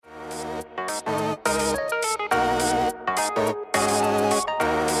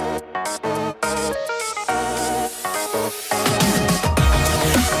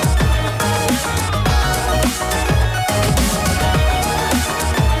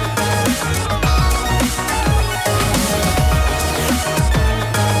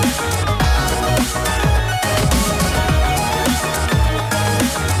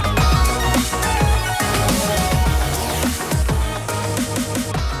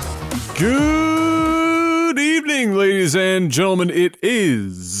Good evening, ladies and gentlemen. It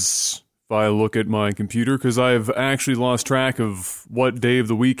is, if I look at my computer, because I've actually lost track of what day of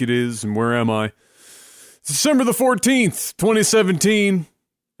the week it is and where am I. It's December the 14th, 2017,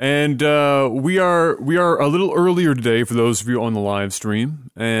 and we are a little earlier today for those of you on the live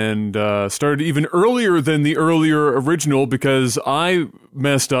stream, and started even earlier than the earlier original because I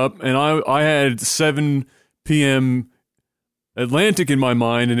messed up and I had 7 p.m. Atlantic in my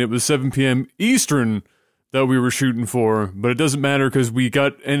mind, and it was 7 p.m. Eastern that we were shooting for, but it doesn't matter because we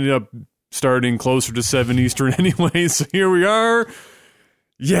ended up starting closer to 7 Eastern anyway, so here we are.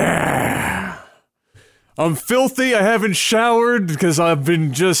 Yeah! I'm filthy, I haven't showered because I've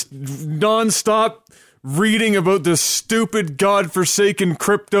been just non-stop reading about this stupid godforsaken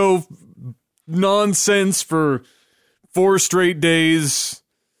crypto nonsense for 4 straight days,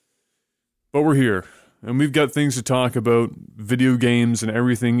 but we're here. And we've got things to talk about, video games and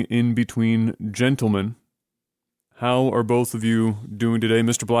everything in between. Gentlemen, how are both of you doing today?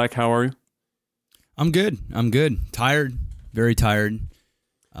 Mr. Black, how are you? I'm good. Tired. Very tired.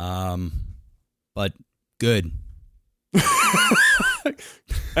 But good.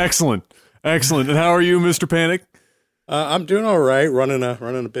 Excellent. And how are you, Mr. Panic? I'm doing all right. Running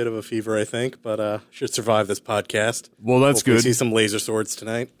a bit of a fever, I think, but should survive this podcast. Well, that's Hopefully good. See some laser swords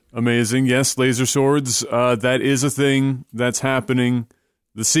tonight. Amazing. Yes, laser swords. That is a thing that's happening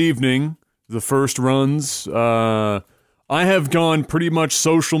this evening. The first runs. I have gone pretty much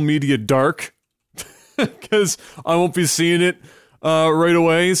social media dark because I won't be seeing it right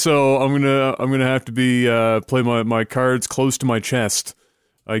away. So I'm gonna have to be play my cards close to my chest,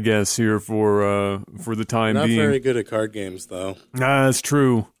 I guess, here for the time being. Not very good at card games, though. That's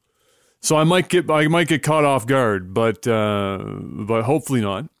true. So I might get caught off guard, but hopefully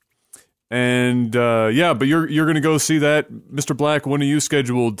not. And but you're gonna go see that, Mr. Black. When are you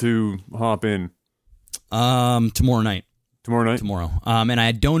scheduled to hop in? Tomorrow night. Tomorrow. And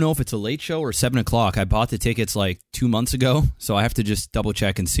I don't know if it's a late show or 7 o'clock. I bought the tickets like 2 months ago, so I have to just double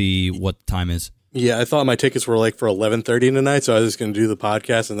check and see what the time is. Yeah, I thought my tickets were like for 11:30 tonight, so I was just going to do the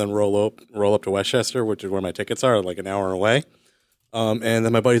podcast and then roll up to Westchester, which is where my tickets are, like an hour away. And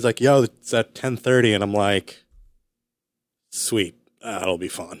then my buddy's like, "Yo, it's at 10:30," and I'm like, "Sweet, that'll be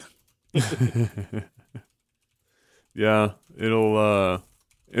fun." Yeah, it'll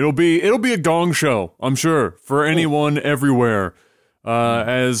be a gong show, I'm sure, for anyone everywhere,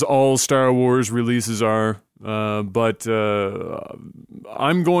 as all Star Wars releases are. But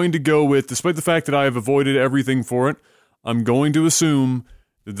I'm going to go with, despite the fact that I have avoided everything for it, I'm going to assume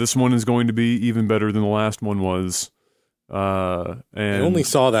that this one is going to be even better than the last one was. And I only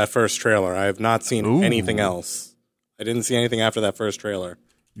saw that first trailer. I have not seen anything else. I didn't see anything after that first trailer.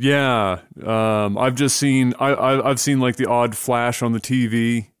 Yeah, I've just seen I've seen like the odd flash on the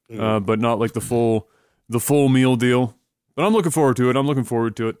TV, but not like the full meal deal. But I'm looking forward to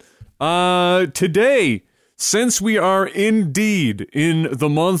it. Today, since we are indeed in the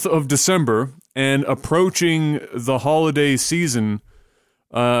month of December and approaching the holiday season,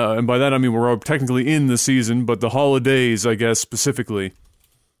 and by that I mean we're technically in the season, but the holidays, I guess specifically,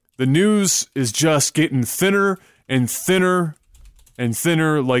 the news is just getting thinner and thinner and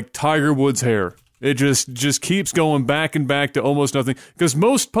thinner, like Tiger Woods' hair. It just keeps going back and back to almost nothing, because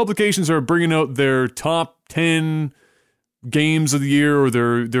most publications are bringing out their top 10 games of the year or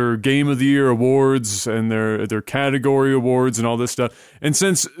their game of the year awards and their category awards and all this stuff. And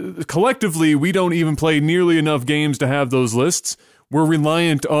since collectively we don't even play nearly enough games to have those lists, we're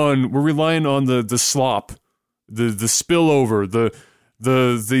reliant on the slop, the spillover, the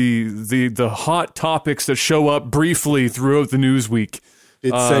hot topics that show up briefly throughout the news week.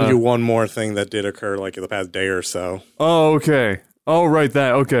 Did send you one more thing that did occur like in the past day or so. Oh, okay. Oh, right,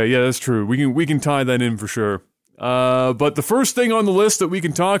 that. Okay, yeah, that's true. We can tie that in for sure. But the first thing on the list that we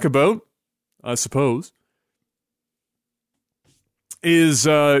can talk about, I suppose, is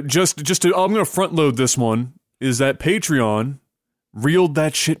I'm going to front load this one, is that Patreon reeled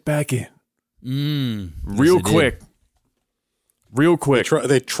that shit back in. Real quick.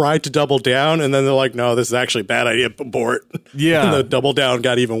 They tried to double down, and then they're like, no, this is actually a bad idea, abort. Yeah. And the double down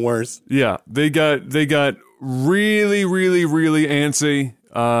got even worse. Yeah, they got really, really, really antsy.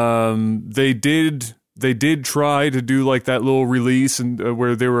 They did try to do like that little release and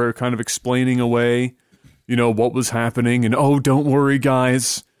where they were kind of explaining away, what was happening, and don't worry,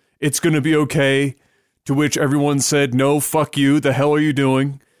 guys, it's going to be okay. To which everyone said, no, fuck you, the hell are you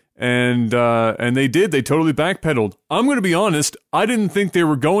doing? And they did. They totally backpedaled. I'm going to be honest. I didn't think they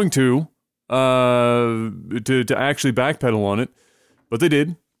were going to actually backpedal on it, but they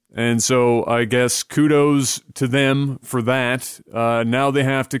did. And so I guess kudos to them for that. Now they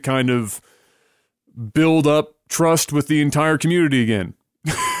have to kind of build up trust with the entire community again.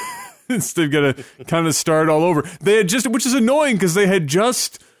 They've got to kind of start all over. They had just, which is annoying because they had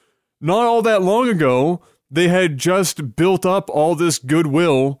just, not all that long ago, they had just built up all this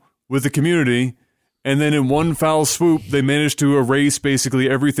goodwill with the community. And then in one foul swoop, they managed to erase basically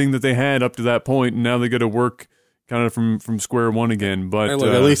everything that they had up to that point. And now they got to work kind of from square one again. But hey,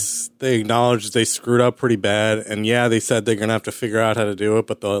 look, at least they acknowledged they screwed up pretty bad. And yeah, they said they're going to have to figure out how to do it,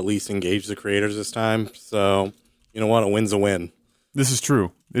 but they'll at least engage the creators this time. So, you know what? A win's a win. This is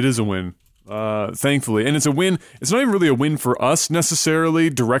true. It is a win, thankfully. And it's a win. It's not even really a win for us necessarily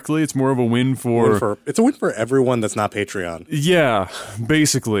directly. It's more of a win for it's a win for everyone that's not Patreon. Yeah,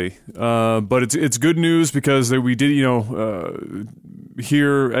 basically. But it's good news because we did,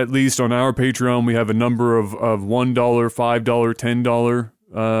 here, at least on our Patreon, we have a number of $1, $5,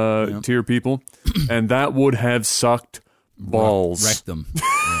 $10 tier people. And that would have sucked balls. Wrecked them.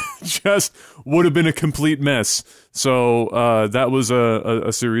 Just would have been a complete mess. So that was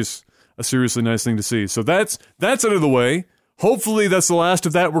a seriously nice thing to see. So that's out of the way. Hopefully that's the last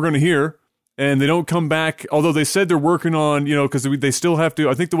of that we're going to hear. And they don't come back, although they said they're working on, because they still have to,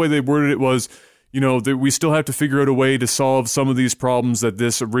 I think the way they worded it was, that we still have to figure out a way to solve some of these problems that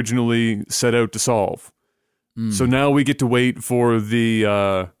this originally set out to solve. So now we get to wait for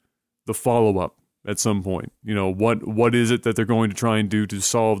the follow-up at some point. What is it that they're going to try and do to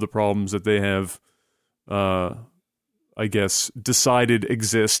solve the problems that they have, I guess, decided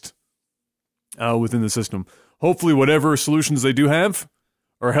exist within the system. Hopefully whatever solutions they do have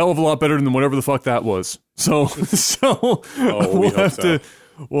are a hell of a lot better than whatever the fuck that was. So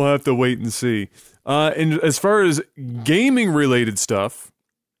we'll have to wait and see. And as far as gaming related stuff,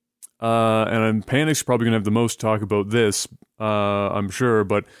 and Panic's probably going to have the most to talk about this, I'm sure,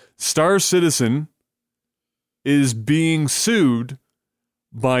 but Star Citizen is being sued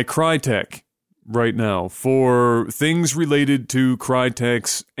by Crytek right now for things related to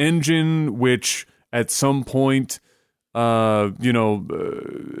Crytek's engine, which at some point, Star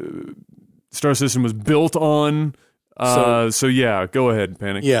Citizen was built on. So yeah, go ahead,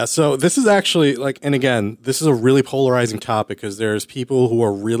 Panic. Yeah, so this is actually and again, this is a really polarizing topic because there's people who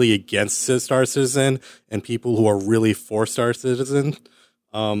are really against Star Citizen and people who are really for Star Citizen.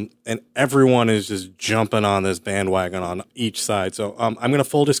 And everyone is just jumping on this bandwagon on each side. So I'm going to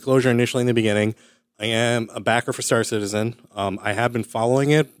full disclosure initially in the beginning. I am a backer for Star Citizen. I have been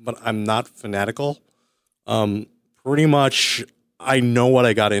following it, but I'm not fanatical. Pretty much, I know what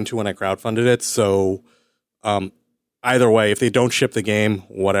I got into when I crowdfunded it. So either way, if they don't ship the game,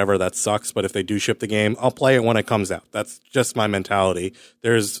 whatever, that sucks. But if they do ship the game, I'll play it when it comes out. That's just my mentality.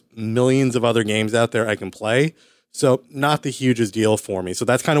 There's millions of other games out there I can play. So not the hugest deal for me. So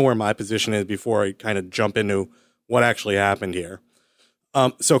that's kind of where my position is before I kind of jump into what actually happened here.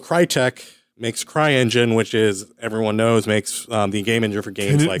 So Crytek makes CryEngine, which is, everyone knows, makes the game engine for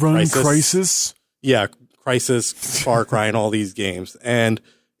games like Crysis. Yeah, Crysis, Far Cry, and all these games. And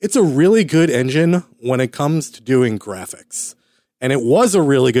it's a really good engine when it comes to doing graphics. And it was a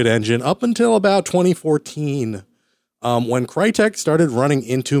really good engine up until about 2014 when Crytek started running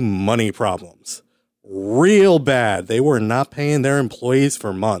into money problems. Real bad. They were not paying their employees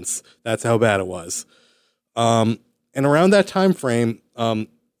for months. That's how bad it was. And around that time frame, there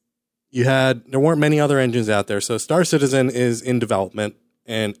weren't many other engines out there. So Star Citizen is in development,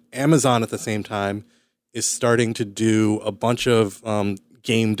 and Amazon at the same time is starting to do a bunch of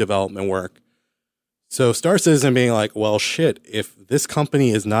game development work. So Star Citizen being like, well, shit, if this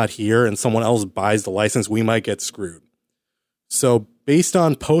company is not here and someone else buys the license, we might get screwed. So based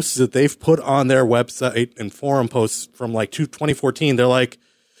on posts that they've put on their website and forum posts from 2014, they're like,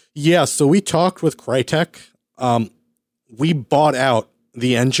 yeah, so we talked with Crytek. We bought out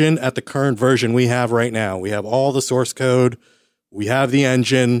the engine at the current version we have right now. We have all the source code. We have the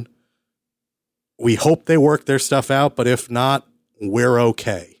engine. We hope they work their stuff out, but if not, we're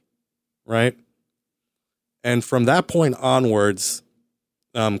okay. Right? And from that point onwards,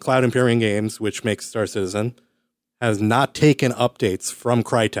 Cloud Imperium Games, which makes Star Citizen, has not taken updates from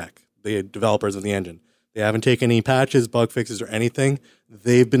Crytek, the developers of the engine. They haven't taken any patches, bug fixes, or anything.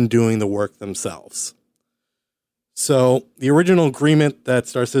 They've been doing the work themselves. So the original agreement that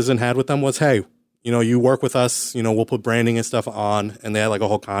Star Citizen had with them was, hey, you work with us, we'll put branding and stuff on, and they had a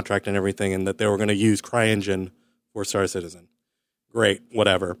whole contract and everything, and that they were going to use CryEngine for Star Citizen. Great,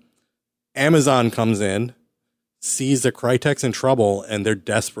 whatever. Amazon comes in, sees that Crytek's in trouble, and they're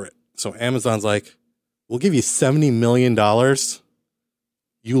desperate. So Amazon's like, we'll give you $70 million.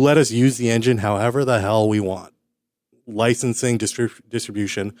 You let us use the engine however the hell we want. licensing,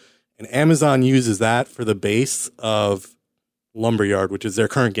 distribution, and Amazon uses that for the base of Lumberyard, which is their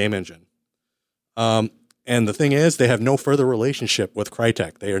current game engine. And the thing is, they have no further relationship with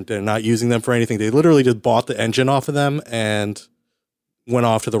Crytek. They're not using them for anything. They literally just bought the engine off of them and went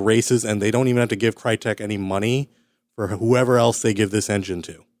off to the races, and they don't even have to give Crytek any money for whoever else they give this engine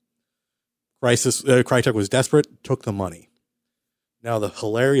to. Crytek was desperate, took the money. Now, the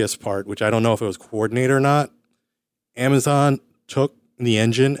hilarious part, which I don't know if it was coordinated or not, Amazon took the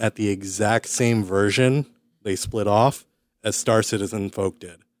engine at the exact same version they split off as Star Citizen folk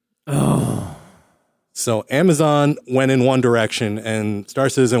did. Oh. So Amazon went in one direction and Star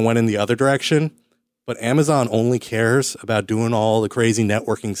Citizen went in the other direction, but Amazon only cares about doing all the crazy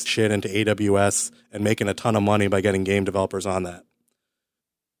networking shit into AWS and making a ton of money by getting game developers on that.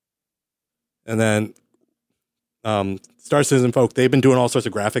 And then Star Citizen folk, they've been doing all sorts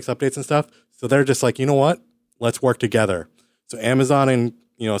of graphics updates and stuff. So they're just like, you know what? Let's work together. So Amazon and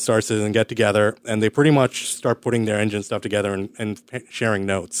Star Citizen get together, and they pretty much start putting their engine stuff together and sharing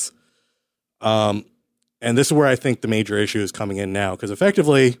notes. And this is where I think the major issue is coming in now, because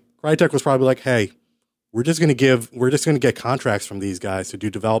effectively, Crytek was probably like, "Hey, we're just going to get contracts from these guys to do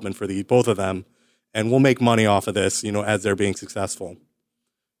development for both of them, and we'll make money off of this, as they're being successful."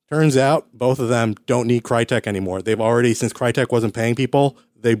 Turns out, both of them don't need Crytek anymore. They've already, since Crytek wasn't paying people,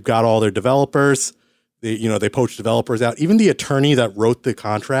 they've got all their developers. They poached developers out. Even the attorney that wrote the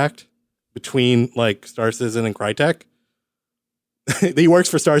contract between Star Citizen and Crytek, he works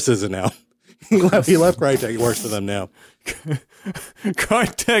for Star Citizen now. He left Crytek. He works for them now.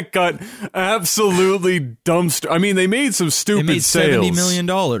 Crytek got absolutely dumpster. I mean, they made some stupid sales. $70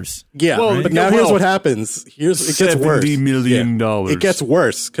 million. Yeah, but now here's what happens. It gets worse. $70 million. Yeah. It gets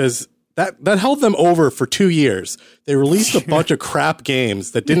worse because that held them over for 2 years. They released a bunch of crap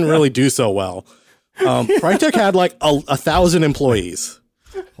games that didn't really do so well. Crytek had 1,000 employees.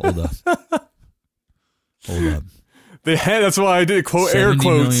 Hold up. They had. That's why I did air quotes.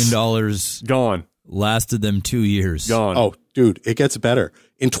 $70 million gone. Lasted them 2 years. Gone. Oh, dude, it gets better.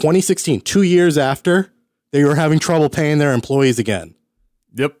 In 2016, 2 years after, they were having trouble paying their employees again.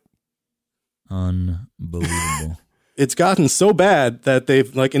 Yep. Unbelievable. It's gotten so bad that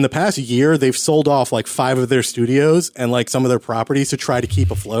they've in the past year, they've sold off 5 of their studios and some of their properties to try to keep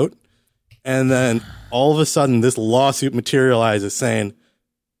afloat. And then all of a sudden, this lawsuit materializes saying,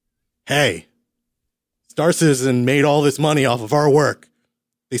 "Hey, Star Citizen made all this money off of our work.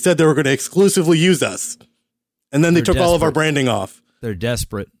 They said they were going to exclusively use us. And then they took all of our branding off." They're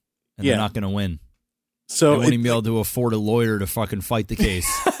desperate, and they're not going to win. So they won't even be able to afford a lawyer to fucking fight the case.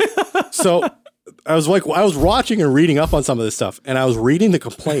 So I was watching and reading up on some of this stuff, and I was reading the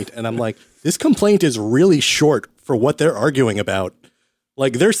complaint, and I'm like, this complaint is really short for what they're arguing about.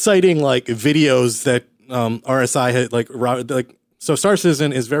 They're citing videos that RSI had so Star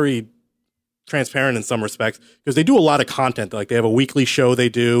Citizen is very transparent in some respects because they do a lot of content. They have a weekly show they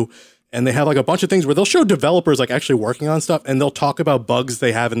do, and they have a bunch of things where they'll show developers actually working on stuff, and they'll talk about bugs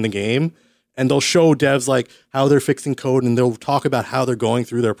they have in the game, and they'll show devs how they're fixing code, and they'll talk about how they're going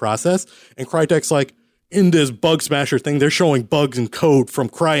through their process. And Crytek's in this bug smasher thing, they're showing bugs in code from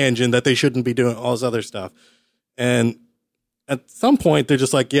CryEngine that they shouldn't be doing, all this other stuff. And at some point, they're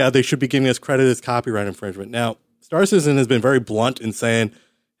just yeah, they should be giving us credit as copyright infringement. Now, Star Citizen has been very blunt in saying,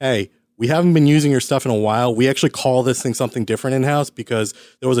 "Hey, we haven't been using your stuff in a while. We actually call this thing something different in-house because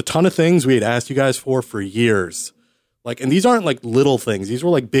there was a ton of things we had asked you guys for years." And these aren't little things. These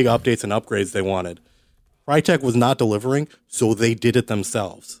were big updates and upgrades they wanted. Crytek was not delivering, so they did it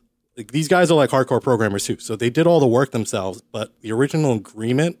themselves. These guys are hardcore programmers too, so they did all the work themselves. But the original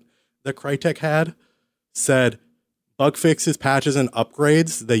agreement that Crytek had said, bug fixes, patches, and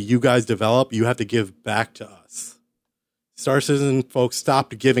upgrades that you guys develop, you have to give back to us. Star Citizen folks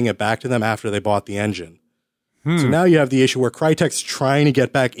stopped giving it back to them after they bought the engine. So now you have the issue where Crytek's trying to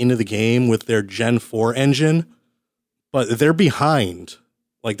get back into the game with their Gen 4 engine, but they're behind.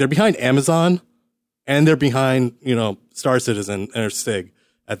 They're behind Amazon, and they're behind, Star Citizen or SIG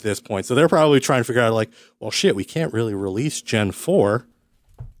at this point. So they're probably trying to figure out well, shit, we can't really release Gen 4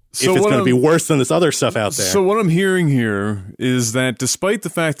 if it's going to be worse than this other stuff out there. So what I'm hearing here is that despite the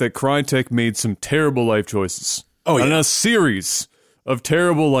fact that Crytek made some terrible life choices, and a series of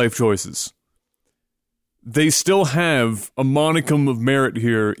terrible life choices, they still have a modicum of merit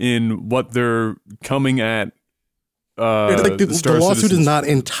here in what they're coming at. The lawsuit is not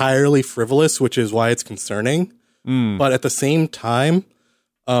entirely frivolous, which is why it's concerning. But at the same time,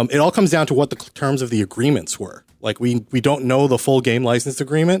 it all comes down to what the terms of the agreements were. We don't know the full game license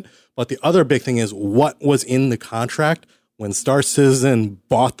agreement, but the other big thing is what was in the contract when Star Citizen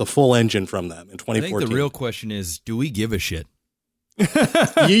bought the full engine from them in 2014. I think the real question is, do we give a shit?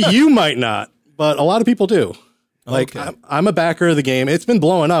 you might not, but a lot of people do. Like, okay. I'm a backer of the game. It's been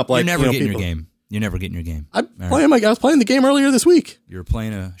blowing up. Like, You're never getting your game. You're never getting your game. I was playing the game earlier this week. You're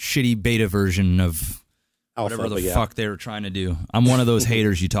playing a shitty beta version of whatever the fuck they were trying to do. I'm one of those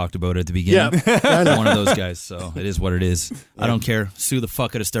haters you talked about at the beginning. Yeah, I'm one of those guys, so it is what it is. Yeah. I don't care. Sue the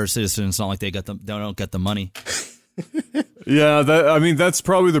fuck out of Star Citizen. It's not like they don't get the money. Yeah, that's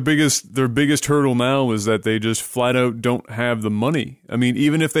probably their biggest hurdle now is that they just flat out don't have the money. I mean,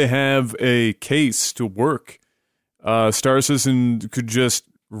 even if they have a case to work, Star Citizen could just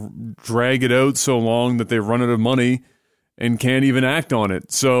drag it out so long that they run out of money and can't even act on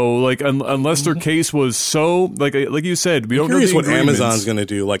it. So, like, unless their case was so, like you said, we don't know what Amazon's going to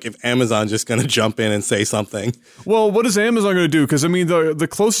do. Like, if Amazon's just going to jump in and say something. Well, what is Amazon going to do? Because, I mean, the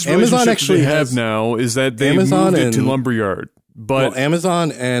closest relationship they have now is that they moved it to Lumberyard. But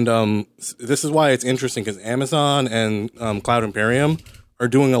Amazon and this is why it's interesting, because Amazon and Cloud Imperium are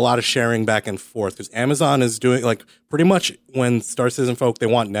doing a lot of sharing back and forth, because Amazon is doing, like, pretty much when Star Citizen folk, they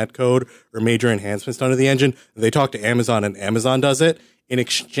want netcode or major enhancements done to the engine, they talk to Amazon and Amazon does it. In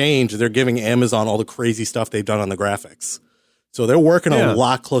exchange, they're giving Amazon all the crazy stuff they've done on the graphics. So they're working a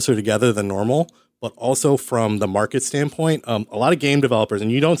lot closer together than normal, but also from the market standpoint, a lot of game developers,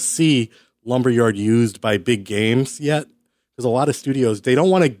 and you don't see Lumberyard used by big games yet, because a lot of studios, they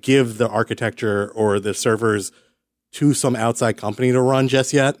don't want to give the architecture or the servers to some outside company to run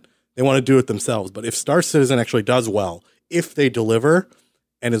just yet. They want to do it themselves. But if Star Citizen actually does well, if they deliver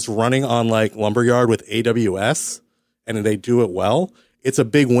and it's running on like Lumberyard with AWS and they do it well, it's a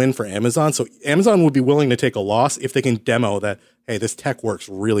big win for Amazon. So Amazon would be willing to take a loss if they can demo that, hey, this tech works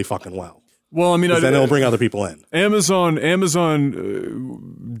really fucking well. Well, I mean, then it'll bring other people in. Amazon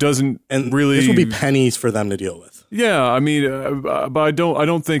doesn't really. This will be pennies for them to deal with. Yeah, I mean, but I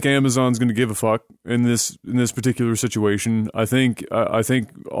don't think Amazon's going to give a fuck in this particular situation. I think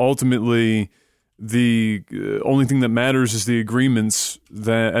ultimately the only thing that matters is the agreements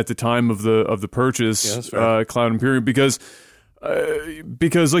that at the time of the purchase, Cloud Imperium, because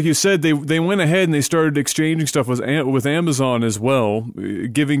like you said, they went ahead and they started exchanging stuff with Amazon as well,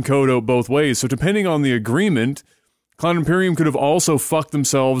 giving code out both ways. So depending on the agreement, Cloud Imperium could have also fucked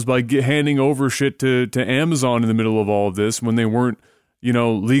themselves by handing over shit to Amazon in the middle of all of this when they weren't,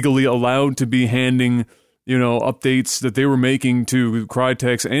 legally allowed to be handing, updates that they were making to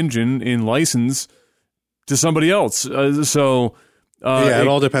Crytek's engine in license to somebody else. It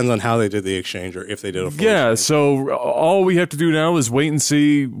all depends on how they did the exchange or if they did a full exchange. So all we have to do now is wait and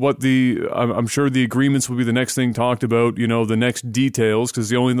see what I'm sure the agreements will be the next thing talked about, the next details,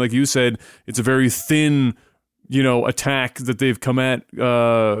 because like you said, it's a very thin, attack that they've come at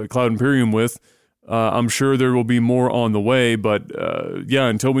Cloud Imperium with. I'm sure there will be more on the way, but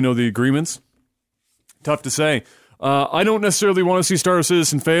until we know the agreements, tough to say. I don't necessarily want to see Star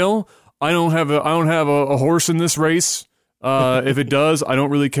Citizen fail. I don't have a horse in this race. If it does, I don't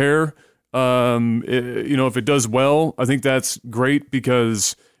really care. If it does well, I think that's great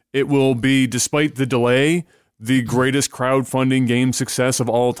because it will be, despite the delay, the greatest crowdfunding game success of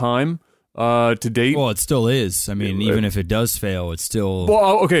all time to date. Well, it still is. I mean, even if it does fail, it's still...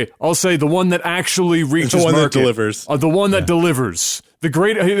 Well, okay, I'll say the one that actually reaches market. The one that delivers. The one that delivers. I'll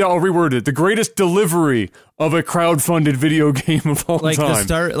reword it. The greatest delivery of a crowdfunded video game of all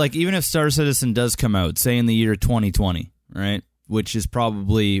time. Even if Star Citizen does come out, say in the year 2020, right, which is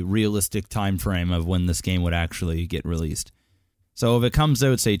probably realistic time frame of when this game would actually get released. So if it comes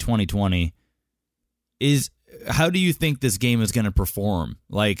out, say 2020, how do you think this game is going to perform?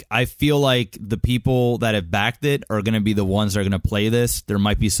 Like, I feel like the people that have backed it are going to be the ones that are going to play this. There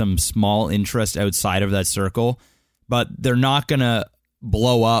might be some small interest outside of that circle, but they're not going to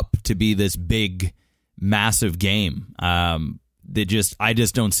blow up to be this big, massive game. I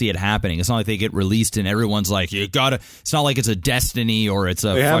just don't see it happening. It's not like they get released and everyone's like, it's not like it's a Destiny or it's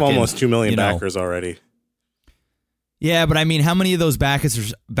a... They have almost 2 million backers already. Yeah, but I mean, how many of those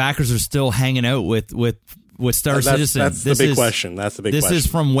backers are still hanging out with Star Citizen? That's the big question. This is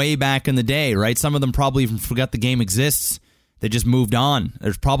from way back in the day, right? Some of them probably even forgot the game exists. They just moved on.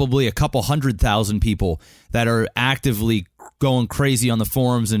 There's probably a couple 100,000 people that are actively going crazy on the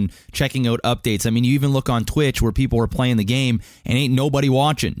forums and checking out updates. I mean, you even look on Twitch where people are playing the game and ain't nobody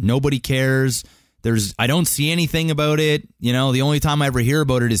watching. Nobody cares. I don't see anything about it. The only time I ever hear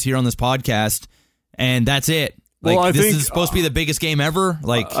about it is here on this podcast, and that's it. Like, this is supposed to be the biggest game ever.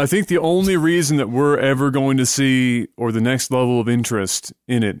 Like, I think the only reason that we're ever going to see, or the next level of interest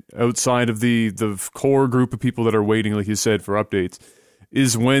in it, outside of the core group of people that are waiting, like you said, for updates,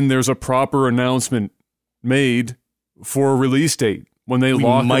 is when there's a proper announcement made for a release date. When they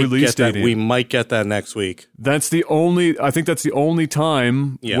lock a release date in. We might get that next week. I think that's the only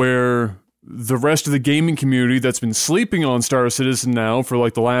time where the rest of the gaming community that's been sleeping on Star Citizen now for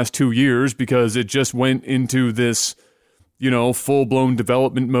like the last 2 years because it just went into this, full-blown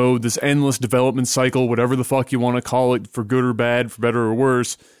development mode, this endless development cycle, whatever the fuck you want to call it, for good or bad, for better or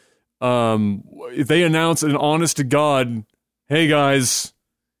worse. If they announce an honest to God, hey guys,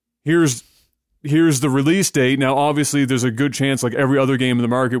 here's the release date. Now, obviously, there's a good chance, like every other game in the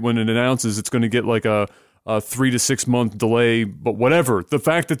market, when it announces, it's going to get like a 3 to 6 month delay. But whatever. The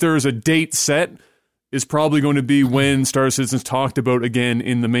fact that there is a date set is probably going to be when Star Citizen's talked about again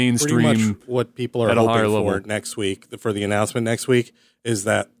in the mainstream. Pretty much what people are hoping for next week, for the announcement next week, is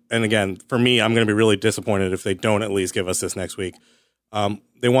that, and again, for me, I'm going to be really disappointed if they don't at least give us this next week.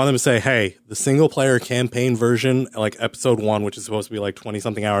 They want them to say, hey, the single player campaign version, like episode 1, which is supposed to be like 20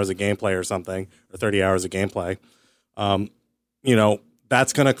 something hours of gameplay or something, or 30 hours of gameplay,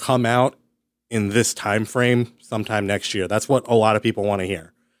 that's going to come out in this time frame sometime next year. That's what a lot of people want to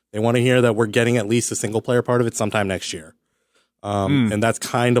hear. They want to hear that we're getting at least a single player part of it sometime next year. And that's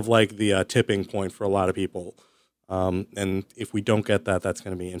kind of like the tipping point for a lot of people. And if we don't get that, that's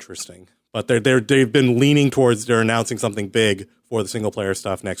going to be interesting. But they've been leaning towards they're announcing something big for the single player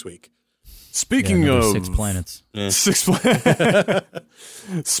stuff next week. Speaking of 6 planets,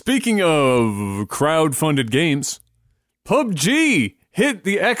 Speaking of crowd-funded games, PUBG hit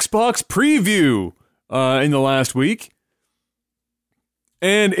the Xbox preview in the last week,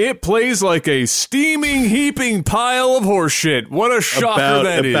 and it plays like a steaming, heaping pile of horseshit. What a shocker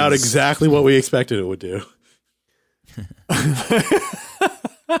that is! About exactly what we expected it would do.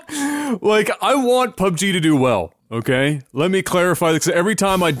 Like, I want PUBG to do well, okay? Let me clarify this. Every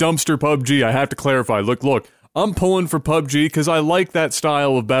time I dumpster PUBG, I have to clarify. Look, I'm pulling for PUBG because I like that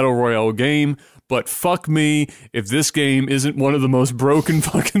style of Battle Royale game, but fuck me if this game isn't one of the most broken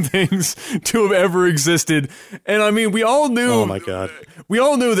fucking things to have ever existed. And I mean, we all knew... Oh my God. We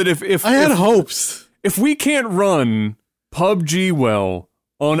all knew that if I had hopes. If we can't run PUBG well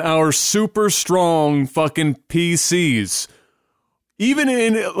on our super strong fucking PCs... Even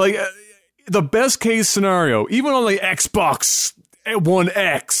in, like, the best case scenario, even on the Xbox One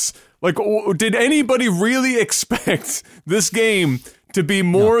X, like, did anybody really expect this game to be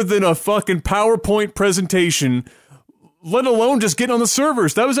more than a fucking PowerPoint presentation, let alone just getting on the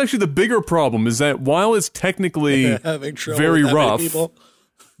servers? That was actually the bigger problem, is that while it's technically very rough,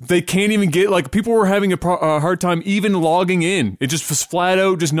 they can't even get, like, people were having a hard time even logging in. It just was flat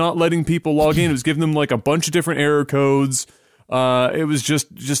out just not letting people log in. It was giving them, like, a bunch of different error codes. It was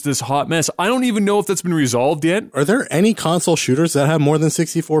just this hot mess. I don't even know if that's been resolved yet. Are there any console shooters that have more than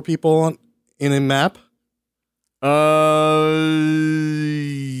 64 people in a map?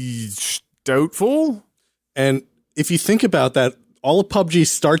 Doubtful. And if you think about that, all of PUBG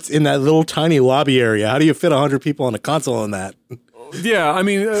starts in that little tiny lobby area. How do you fit 100 people on a console in that? Yeah, I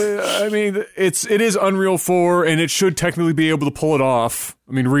mean, it is Unreal 4, and it should technically be able to pull it off.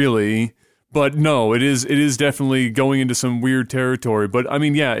 I mean, really. But no, it is definitely going into some weird territory. But I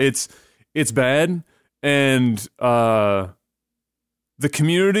mean, yeah, it's bad, and the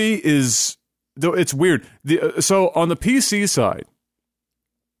community is, though it's weird. So on the PC side,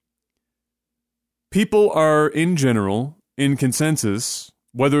 people are in general in consensus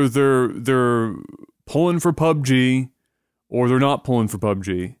whether they're pulling for PUBG or they're not pulling for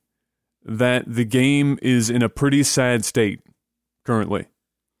PUBG, that the game is in a pretty sad state currently.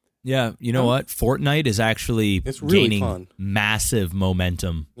 Yeah, you know what? Fortnite is actually gaining massive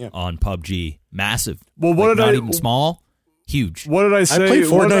momentum on PUBG. Massive. Well, what not even small, huge. What did I say? I played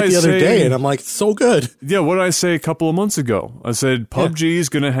Fortnite the other day, and I'm like, so good. Yeah, what did I say a couple of months ago? I said PUBG is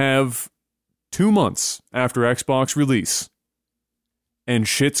going to have 2 months after Xbox release, and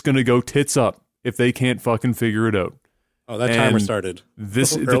shit's going to go tits up if they can't fucking figure it out. Oh, that timer started.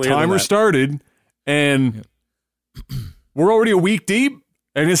 The timer started, and we're already a week deep.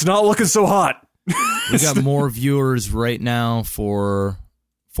 And it's not looking so hot. We got more viewers right now for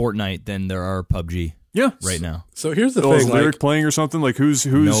Fortnite than there are PUBG. Yeah, right now. So here's the thing: is Lyric playing or something? Like who's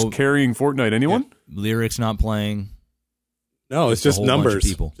carrying Fortnite? Anyone? Yeah. Lyric's not playing. No, it's just numbers.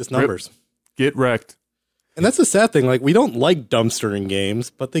 People. Just numbers. Get wrecked. And that's the sad thing. Like, we don't like dumpstering games,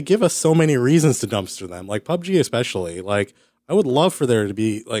 but they give us so many reasons to dumpster them. Like PUBG, especially. Like, I would love for there to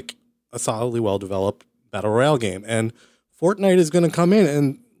be like a solidly well developed battle royale game, and Fortnite is going to come in,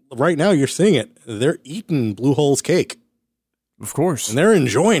 and right now you're seeing it. They're eating Bluehole's cake. Of course. And they're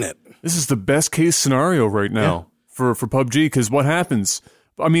enjoying it. This is the best case scenario right now for PUBG, because what happens?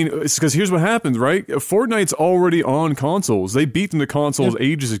 I mean, it's because here's what happens, right? Fortnite's already on consoles. They beat them to consoles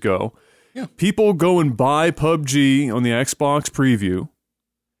ages ago. Yeah. People go and buy PUBG on the Xbox preview,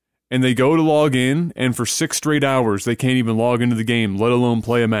 and they go to log in, and for 6 straight hours, they can't even log into the game, let alone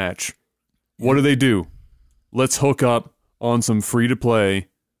play a match. What do? Let's hook up on some free-to-play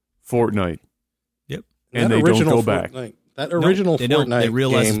Fortnite. Yep. And they don't go back. That original Fortnite They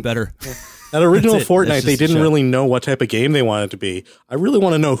realize game, it's better. That original That's it. Fortnite, That's they just a didn't show. really know what type of game they wanted it to be. I really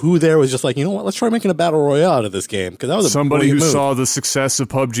want to know who there was just like, you know what, let's try making a battle royale out of this game, because that was Somebody who move. saw the success of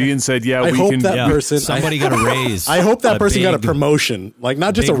PUBG and said, yeah, I we hope can... that person... Somebody got a raise. I hope that A person got a big- promotion. Like,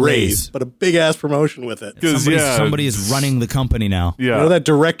 not just a big raise, raise. but a big-ass promotion with it. Somebody is running the company now. Yeah. You know that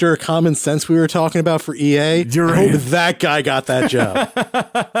director of common sense we were talking about for EA? You're I hope right. that guy got that job.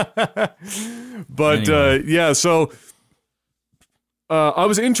 But Anyway. yeah, so I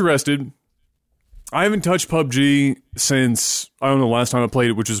was interested. I haven't touched PUBG since, I don't know, last time I played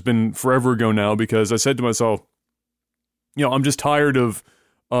it, which has been forever ago now, because I said to myself, you know, I'm just tired of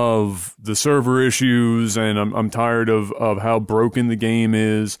the server issues, and I'm tired of how broken the game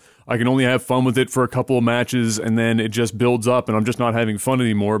is. I can only have fun with it for a couple of matches, and then it just builds up, and I'm just not having fun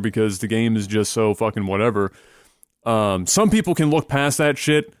anymore because the game is just so fucking whatever. Some people can look past that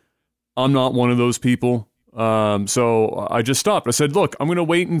shit. I'm not one of those people. So I just stopped. I said, look, I'm going to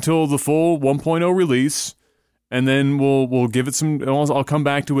wait until the full 1.0 release, and then we'll give it some, I'll come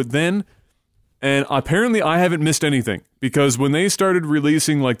back to it then. And apparently I haven't missed anything, because when they started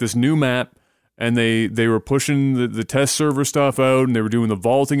releasing like this new map, and they were pushing the test server stuff out, and they were doing the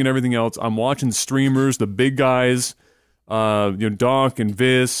vaulting and everything else, I'm watching streamers, the big guys, Doc and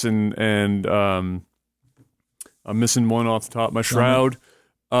Vis, and I'm missing one off the top, my Shroud.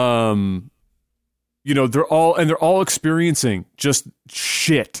 They're all experiencing just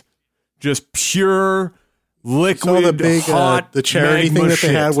shit, just pure liquid, So the big hot the charity magma thing that shit.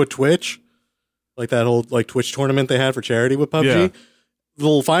 they had with Twitch, like that whole Twitch tournament they had for charity with PUBG. Yeah.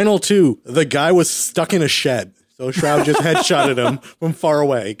 The final 2, the guy was stuck in a shed, so Shroud just headshotted him from far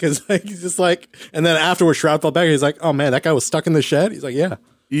away, because he's just like, and then afterwards Shroud fell back. He's like, oh man, that guy was stuck in the shed. He's like, yeah,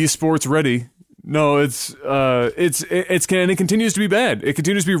 Esports ready. No, it continues to be bad. It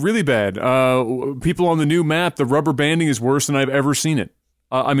continues to be really bad. People on the new map, the rubber banding is worse than I've ever seen it.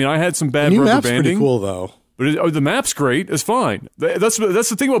 I mean, I had some bad new rubber map's banding. pretty cool though. But the map's great. It's fine. That's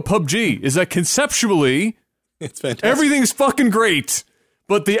the thing about PUBG, is that conceptually It's fantastic. everything's fucking great,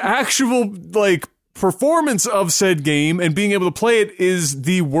 but the actual performance of said game and being able to play it is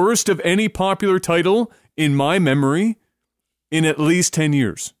the worst of any popular title in my memory in at least 10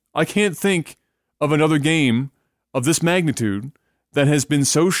 years. I can't think of another game of this magnitude that has been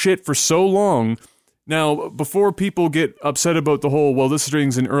so shit for so long. Now, before people get upset about the whole, well, this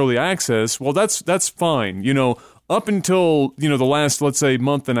thing's in early access, well, that's fine. Up until, the last, let's say,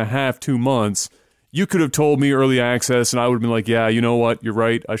 month and a half, 2 months, you could have told me early access, and I would have been like, yeah, you know what, you're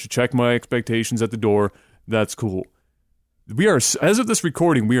right. I should check my expectations at the door. That's cool. As of this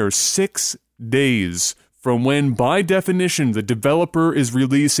recording, we are 6 days from when, by definition, the developer is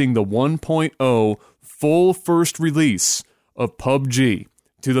releasing the 1.0 full first release of PUBG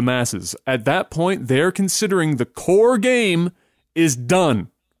to the masses. At that point, they're considering the core game is done.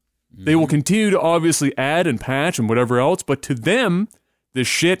 They will continue to obviously add and patch and whatever else, but to them, the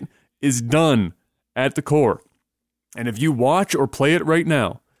shit is done at the core. And if you watch or play it right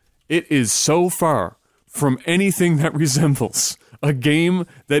now, it is so far from anything that resembles a game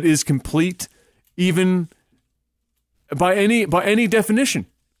that is complete, even by any definition.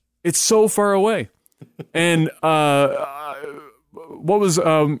 It's so far away. And what was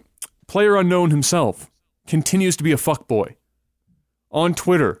Player Unknown himself continues to be a fuckboy on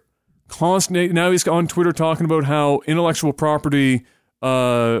Twitter. Now he's on Twitter talking about how intellectual property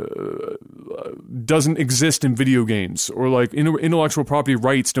doesn't exist in video games, or intellectual property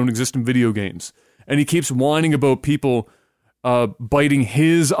rights don't exist in video games. And he keeps whining about people biting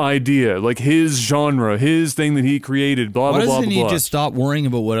his idea, like his genre, his thing that he created, blah, blah, blah, blah, Why doesn't he blah. just stop worrying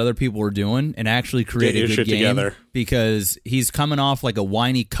about what other people are doing and actually create Get a your good shit game? together. Because he's coming off like a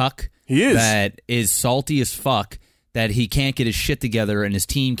whiny cuck. He is. That is salty as fuck, that he can't get his shit together and his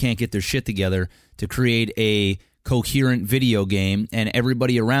team can't get their shit together to create a coherent video game, and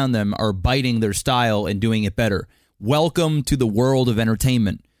everybody around them are biting their style and doing it better. Welcome to the world of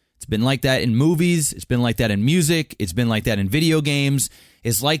entertainment. It's been like that in movies. It's been like that in music. It's been like that in video games.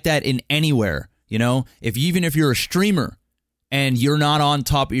 It's like that in anywhere. Even if you're a streamer and you're not on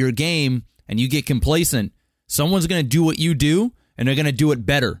top of your game and you get complacent, someone's going to do what you do, and they're going to do it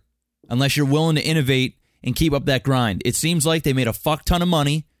better unless you're willing to innovate and keep up that grind. It seems like they made a fuck ton of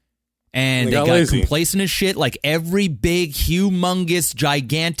money and they got lazy. complacent as shit, like every big, humongous,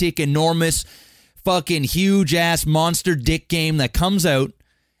 gigantic, enormous, fucking huge-ass monster dick game that comes out.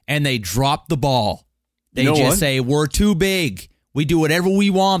 and they drop the ball. They You know just what? say, we're too big. We do whatever we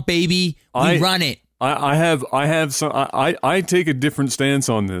want, baby. We run it. I take a different stance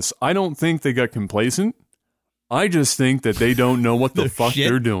on this. I don't think they got complacent. I just think that they don't know what the fuck shit.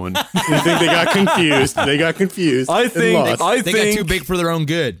 they're doing. You think they got confused? They got confused. I and think lost. They got too big for their own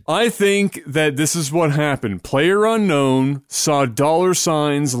good. I think that this is what happened. Player unknown saw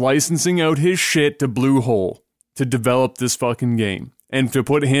 $ licensing out his shit to Bluehole to develop this fucking game and to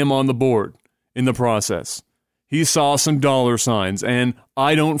put him on the board in the process. He saw some $, and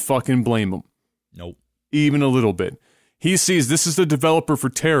I don't fucking blame him. Nope. Even a little bit. He sees this is the developer for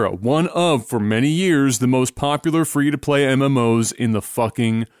Terra, one of, for many years, the most popular free-to-play MMOs in the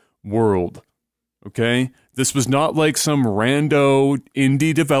fucking world. Okay? This was not like some rando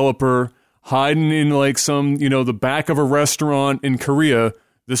indie developer hiding in like some, the back of a restaurant in Korea.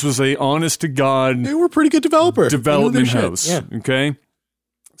 This was a honest-to-God They were a pretty good developer. development They knew their house. shit. Yeah. Okay?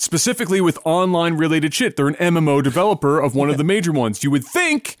 Specifically with online-related shit. They're an MMO developer of one of the major ones. You would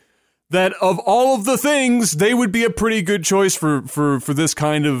think that of all of the things, they would be a pretty good choice for this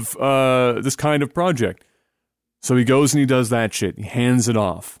kind of project. So he goes and he does that shit. He hands it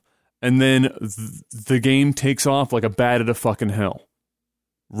off, and then the game takes off like a bat out of fucking hell.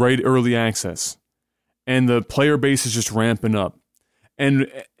 Right, early access, and the player base is just ramping up,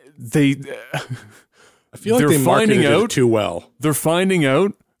 and I feel like they marketed it too well. They're finding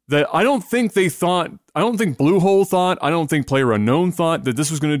out that I don't think Bluehole thought, I don't think PlayerUnknown thought that this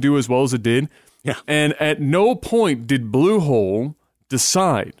was going to do as well as it did. Yeah. And at no point did Bluehole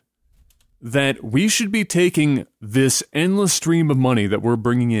decide that we should be taking this endless stream of money that we're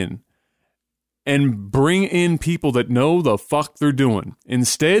bringing in and bring in people that know the fuck they're doing.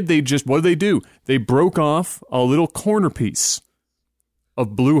 Instead, what did they do? They broke off a little corner piece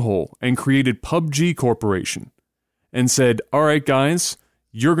of Bluehole and created PUBG Corporation and said, all right, guys,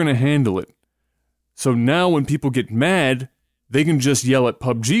 you're going to handle it. So now when people get mad, they can just yell at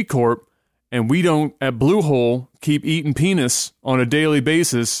PUBG Corp, and we don't, at Bluehole, keep eating penis on a daily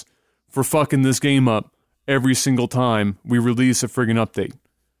basis for fucking this game up every single time we release a friggin' update.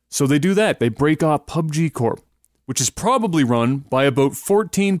 So they do that. They break off PUBG Corp, which is probably run by about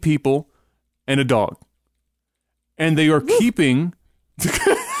 14 people and a dog. And they are keeping...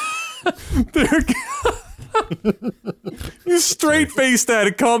 You straight-faced that.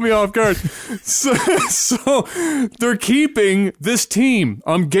 It caught me off guard. So they're keeping this team.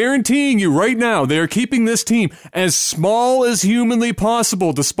 I'm guaranteeing you right now, they are keeping this team as small as humanly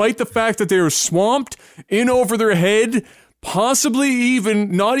possible, despite the fact that they are swamped in over their head, possibly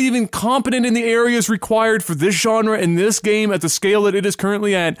even not even competent in the areas required for this genre and this game at the scale that it is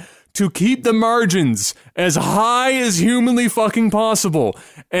currently at, to keep the margins as high as humanly fucking possible.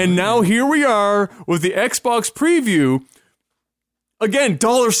 And now here we are with the Xbox preview. Again,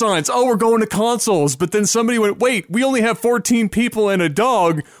 $. Oh, we're going to consoles. But then somebody went, wait, we only have 14 people and a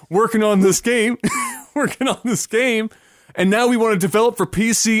dog working on this game. And now we want to develop for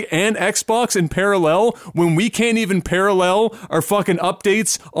PC and Xbox in parallel when we can't even parallel our fucking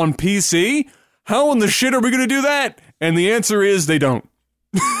updates on PC? How in the shit are we going to do that? And the answer is they don't.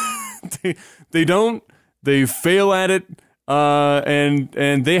 They don't. They fail at it,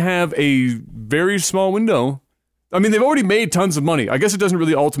 and they have a very small window. I mean, they've already made tons of money. I guess it doesn't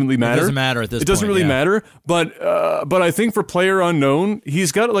really ultimately matter. It doesn't matter at this point. It doesn't really matter. But I think for PlayerUnknown,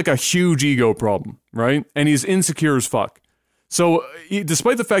 he's got like a huge ego problem, right? And he's insecure as fuck. So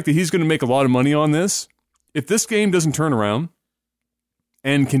despite the fact that he's going to make a lot of money on this, if this game doesn't turn around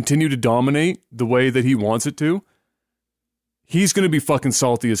and continue to dominate the way that he wants it to, he's going to be fucking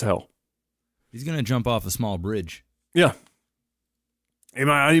salty as hell. He's going to jump off a small bridge. Yeah. It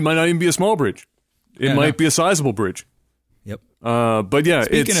might not even be a small bridge. It might be a sizable bridge. Yep. But yeah,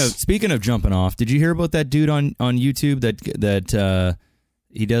 speaking of jumping off, did you hear about that dude on YouTube that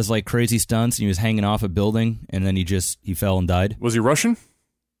he does like crazy stunts and he was hanging off a building and then he fell and died? Was he Russian?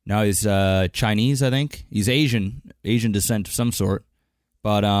 No, he's Chinese, I think. He's Asian descent of some sort.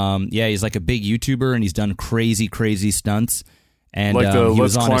 But yeah, he's like a big YouTuber and he's done crazy stunts. And like the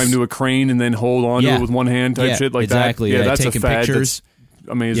let's climb to a crane and then hold on to it with one hand type shit like exactly. that. Yeah, that's taking a fad. Pictures. That's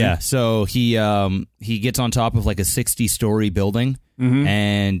amazing. Yeah, so he gets on top of like a 60-story building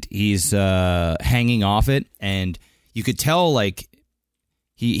and he's hanging off it, and you could tell like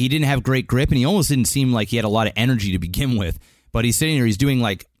he didn't have great grip, and he almost didn't seem like he had a lot of energy to begin with. But he's sitting there, he's doing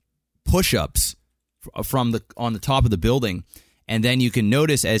like push-ups on the top of the building, and then you can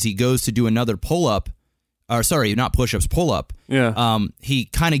notice as he goes to do another pull-up. Or sorry, not push-ups, pull-up. Yeah. He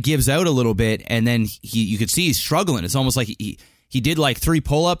kind of gives out a little bit, and then you could see he's struggling. It's almost like he did like 3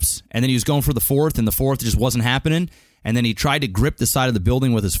 pull-ups, and then he was going for the fourth, and the fourth just wasn't happening. and then he tried to grip the side of the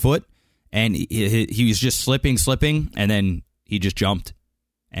building with his foot, and he was just slipping, and then he just jumped,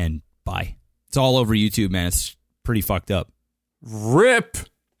 and bye. It's all over YouTube, man. It's pretty fucked up. Rip.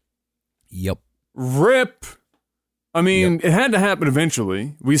 Yep. Rip. I mean, It had to happen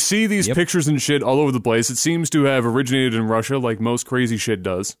eventually. We see these pictures and shit all over the place. It seems to have originated in Russia, like most crazy shit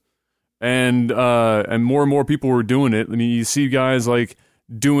does. And more and more people were doing it. I mean, you see guys like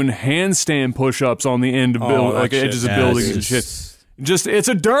doing handstand push-ups on the end of edges of buildings and shit. Just it's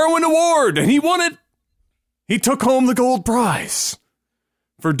a Darwin Award, and he won it. He took home the gold prize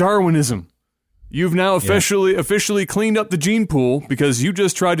for Darwinism. You've now officially cleaned up the gene pool because you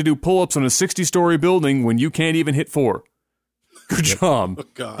just tried to do pull-ups on a 60-story building when you can't even hit 4. Good job. Oh,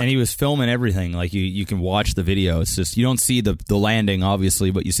 God. And he was filming everything. Like you can watch the video. It's just you don't see the landing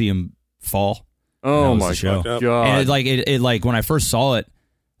obviously, but you see him fall. Oh my God! And it like when I first saw it,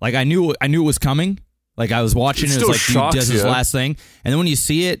 like I knew it was coming. Like I was watching it, was like he does his last thing, and then when you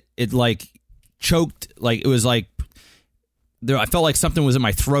see it, it like choked. Like it was like there. I felt like something was in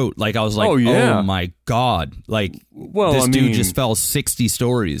my throat. Like I was like, oh my God! Like this dude just fell 60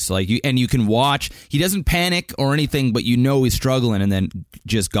 stories. Like you can watch. He doesn't panic or anything, but you know he's struggling, and then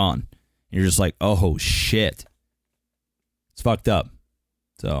just gone. And you're just like, oh shit! It's fucked up.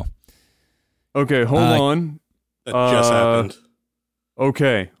 So. Okay, hold on. That just happened.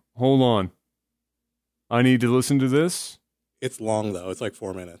 Okay, hold on. I need to listen to this. It's long, though. It's like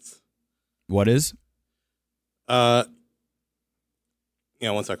 4 minutes. What is? Yeah,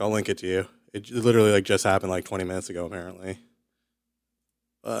 one sec. I'll link it to you. It literally like just happened like 20 minutes ago, apparently.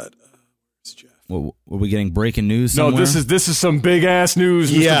 But, where's Jeff? Well, were we getting breaking news somewhere? No, this is some big ass news.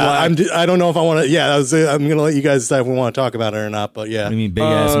 Mr. Black. I don't know if I want to. Yeah, I'm gonna let you guys decide if we want to talk about it or not. But yeah, What do you mean big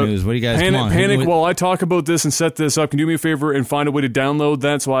ass news? What do you guys panic while I talk about this and set this up? Can you do me a favor and find a way to download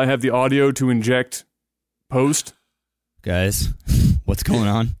that so I have the audio to inject post? Guys, what's going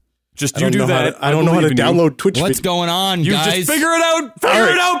on? Just you do that. I don't know how to download Twitch. What's going on, you guys? Just figure it out. Figure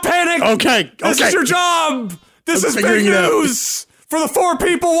it out, Panic. Okay. This is your job. This is big news. For the 4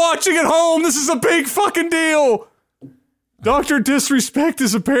 people watching at home, this is a big fucking deal. Dr. Disrespect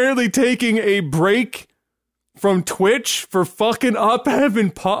is apparently taking a break from Twitch for fucking up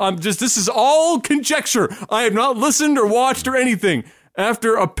having... this is all conjecture. I have not listened or watched or anything.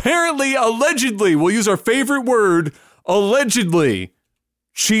 After apparently, allegedly, we'll use our favorite word, allegedly,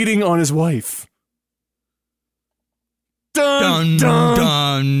 cheating on his wife. Dun, dun, dun,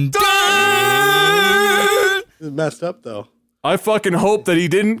 dun, dun. It's messed up, though. I fucking hope that he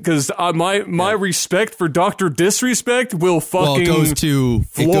didn't, because my respect for Dr. Disrespect will fucking it goes to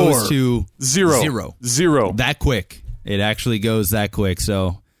zero. That quick. It actually goes that quick.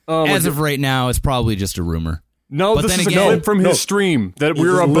 So as of right now, it's probably just a rumor. No, but this is a clip from his stream that we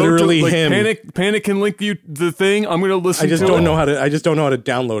were about literally to. Like, him. Panic can link you the thing. I'm gonna listen. I just don't know how to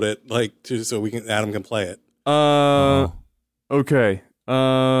download it, so Adam can play it. Okay.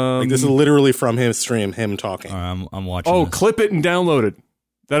 This is literally from his stream, him talking. I'm watching. Oh, clip it and download it.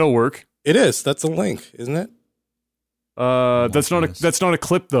 That'll work. It is. That's a link, isn't it? That's not a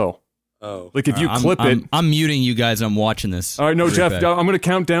clip though. Oh, like if you clip it, I'm muting you guys. I'm watching this. All right, no, Jeff. I'm going to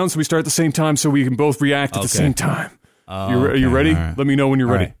count down so we start at the same time, so we can both react at the same time. Are you ready? Right. Let me know when you're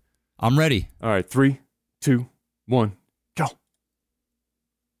ready. Right. I'm ready. All right, 3, 2, 1, go. All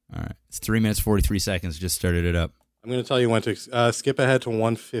right, it's 3 minutes 43 seconds. Just started it up. I'm going to tell you when to skip ahead to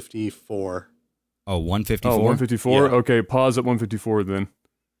 154. Oh, 154? Oh, 154? Yeah. Okay, pause at 154 then.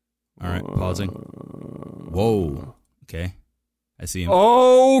 All right, pausing. Whoa. Okay. I see him.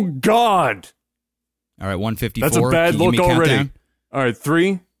 Oh, God. All right, 154. That's a bad look already. Countdown? All right,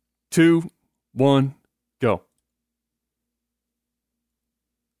 3, 2, 1, go.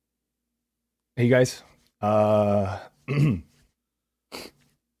 Hey, guys.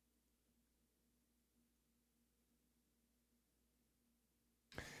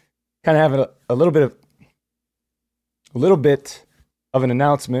 Kind of have a little bit of an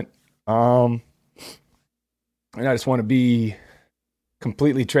announcement. And I just want to be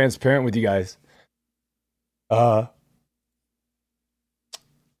completely transparent with you guys. As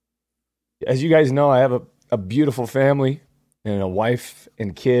you guys know, I have a beautiful family and a wife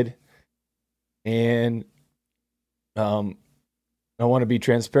and kid. And I want to be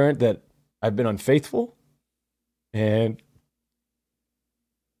transparent that I've been unfaithful. And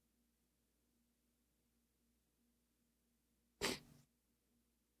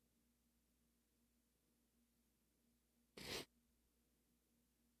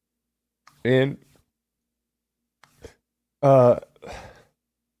I'm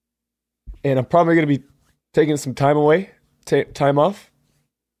probably going to be taking some time off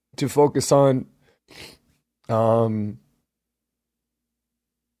to focus on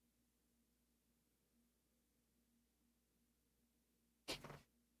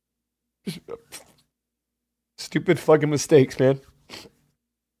Stupid fucking mistakes, man.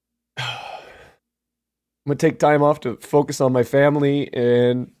 I'm gonna take time off to focus on my family,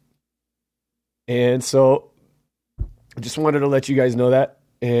 and so I just wanted to let you guys know that,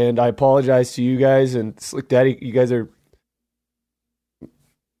 and I apologize to you guys and Slick Daddy.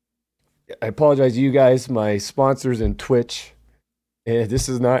 I apologize to you guys, my sponsors and Twitch. And this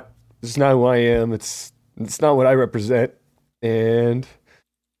is not who I am. It's not what I represent, and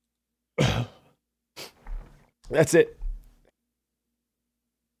that's it.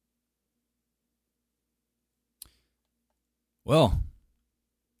 Well,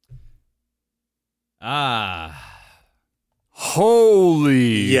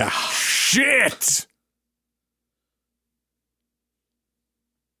 holy Yeah. shit!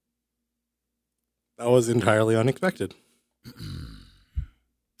 That was entirely unexpected.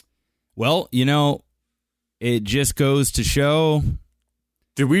 well, it just goes to show.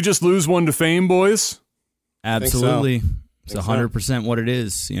 Did we just lose one to fame, boys? Absolutely. It's Think so. 100% what it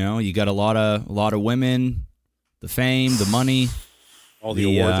is. You got a lot of women, the fame, the money, All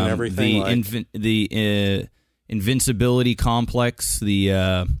the awards and everything. the invincibility complex,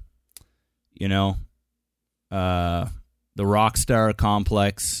 the rock star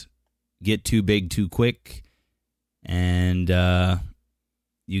complex, get too big too quick, and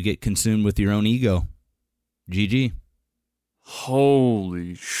you get consumed with your own ego. GG.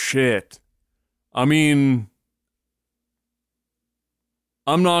 Holy shit. I mean,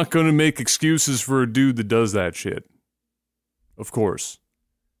 I'm not going to make excuses for a dude that does that shit. Of course.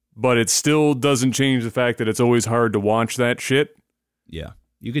 But it still doesn't change the fact that it's always hard to watch that shit. Yeah.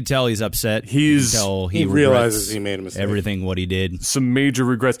 You could tell he's upset. He realizes he made a mistake. Everything what he did. Some major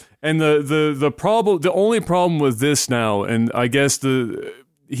regrets. And the only problem with this now, and I guess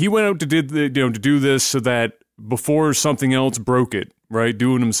he went out to do this so that before something else broke it, right?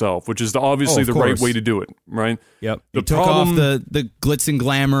 Do it himself, which is obviously the right way to do it, right? Yep. He took off the glitz and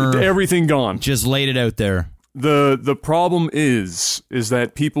glamour. Everything gone. Just laid it out there. The problem is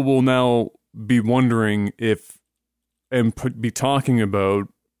that people will now be wondering be talking about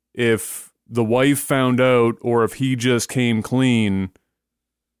if the wife found out or if he just came clean,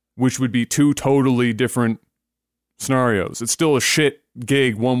 which would be two totally different scenarios. It's still a shit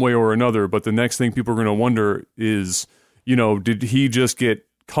gig one way or another, but the next thing people are going to wonder is, did he just get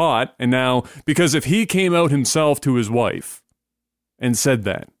caught? And now, because if he came out himself to his wife and said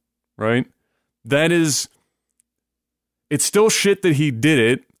that, right? It's still shit that he did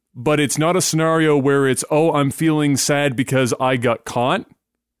it, but it's not a scenario where it's, oh, I'm feeling sad because I got caught.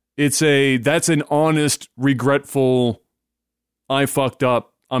 That's an honest, regretful, I fucked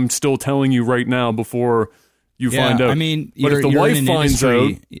up. I'm still telling you right now before you find out. I mean, but if the wife finds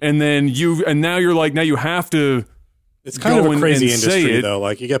out, and now you have to. It's kind of a crazy industry, though.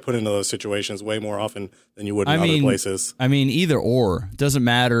 Like, you get put into those situations way more often than you would in other places. I mean, either or. It doesn't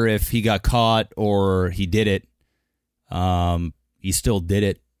matter if he got caught or he did it. He still did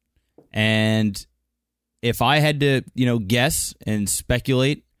it. And if I had to, guess and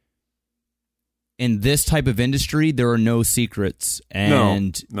speculate, in this type of industry, there are no secrets.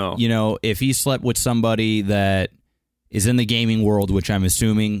 And, no. If he slept with somebody that is in the gaming world, which I'm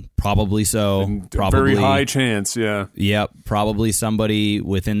assuming probably so. Probably, very high chance, yeah. Yep, probably somebody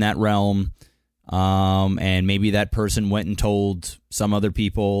within that realm. And maybe that person went and told some other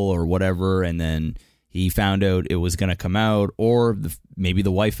people or whatever, and then he found out it was going to come out, or maybe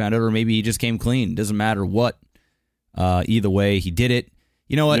the wife found out, or maybe he just came clean. Doesn't matter what. Either way, he did it.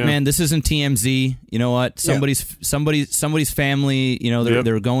 You know what, man? This isn't TMZ. You know what? Somebody's family.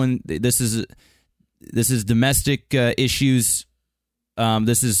 They're going. This is domestic issues.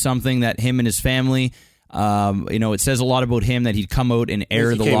 This is something that him and his family. It says a lot about him that he'd come out and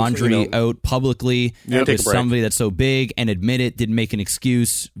air the laundry out publicly with somebody that's so big and admit it, didn't make an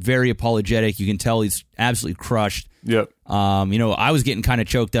excuse, very apologetic. You can tell he's absolutely crushed. Yep. I was getting kind of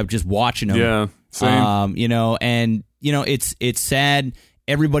choked up just watching him. Yeah. Same. It's sad.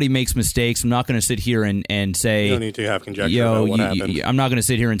 Everybody makes mistakes. I'm not going to sit here and say you don't need to have conjecture about what happened. I'm not going to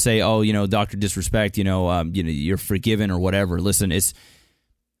sit here and say, Dr. Disrespect, you're forgiven or whatever. Listen, it's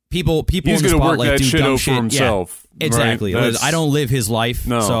people He's in the spotlight do dumb shit for himself. Yeah, exactly. Right? I don't live his life,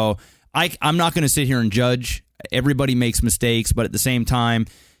 no. So I'm not going to sit here and judge. Everybody makes mistakes, but at the same time,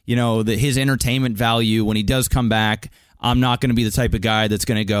 his entertainment value when he does come back. I'm not going to be the type of guy that's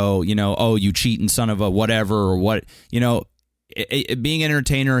going to go, oh, you cheating son of a whatever or what, being an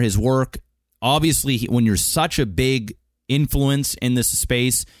entertainer, his work, obviously when you're such a big influence in this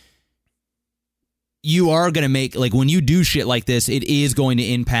space, you are going to make, like, when you do shit like this, it is going to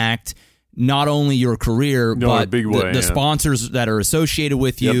impact not only your career, but big way, the sponsors that are associated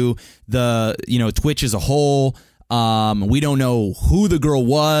with you, Twitch as a whole. We don't know who the girl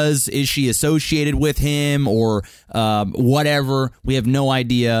was. Is she associated with him or whatever? We have no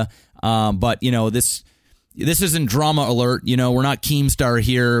idea. But this isn't drama alert. We're not Keemstar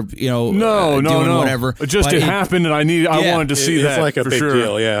here. No. Whatever. It happened, and I wanted to see that. It's like a for big sure.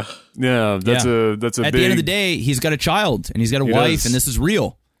 deal. Yeah. Yeah. That's a At the end of the day, he's got a child and he's got a wife, and this is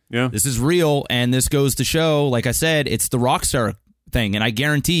real. Yeah. This is real, and this goes to show, like I said, it's the Rockstar thing, and I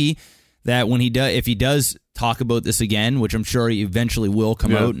guarantee that if he does talk about this again, which I'm sure he eventually will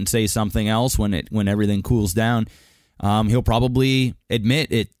come out and say something else when everything cools down, he'll probably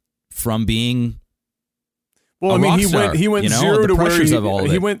admit it from being. Well, he went zero to where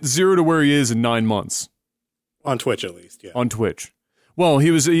he went 0 to where he is in 9 months on Twitch, at least. Yeah, on Twitch. Well,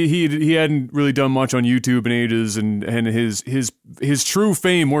 he hadn't really done much on YouTube in ages, and his true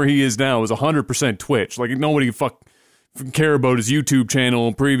fame where he is now is 100% Twitch. Like, nobody care about his YouTube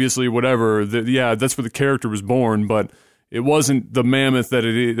channel previously, whatever. That's where the character was born, but it wasn't the mammoth that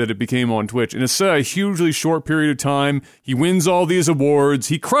it became on Twitch. And it's a hugely short period of time. He wins all these awards.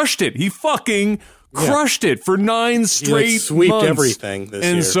 He crushed it. He fucking crushed it for 9 straight he sweeped months. Everything this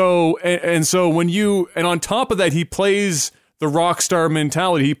year. So and on top of that, he plays the rock star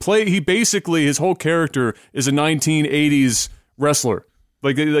mentality. He basically, his whole character is a 1980s wrestler.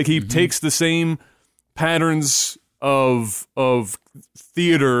 Like he takes the same patterns of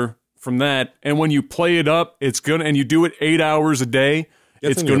theater from that, and when you play it up, and you do it 8 hours a day,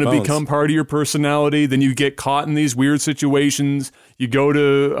 it's going to become part of your personality. Then you get caught in these weird situations. You go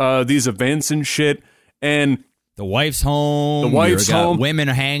to these events and shit, and the wife's home. Women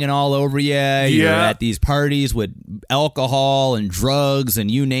are hanging all over you. You're at these parties with alcohol and drugs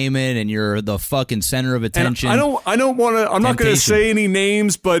and you name it, and you're the fucking center of attention. And I don't want to. I'm not going to say any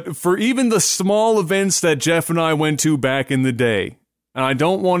names, but for even the small events that Jeff and I went to back in the day, and I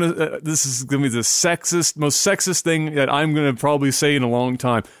don't want to. This is going to be the most sexist thing that I'm going to probably say in a long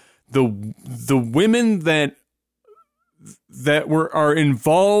time. The women that are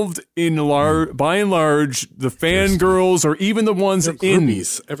involved in by and large, the fangirls or even the ones in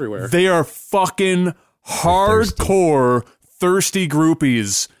everywhere. They are fucking hardcore thirsty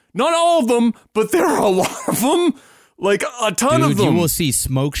groupies. Not all of them, but there are a lot of them. Like a ton of them. You will see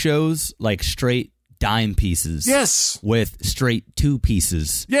smoke shows like straight dime pieces. Yes. With straight 2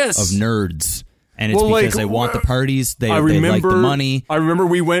 pieces. Yes. Of nerds. And it's because they want the parties. They like the money. I remember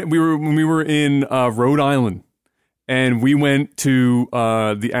when we were in Rhode Island. And we went to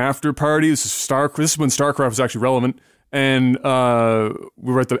the after party. This is when StarCraft was actually relevant. And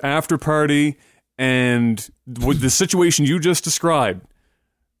we were at the after party, and with the situation you just described,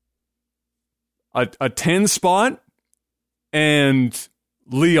 a 10 spot, and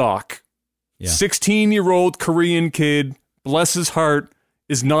Leok, 16-year-old Korean kid, bless his heart,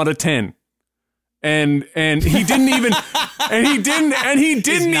 is not a 10. And he didn't even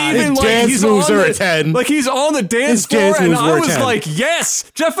dance moves are a 10. Like, he's on the dance floor, and I was like,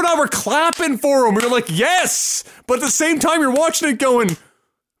 yes. Jeff and I were clapping for him. We were like, yes. But at the same time, you're watching it going,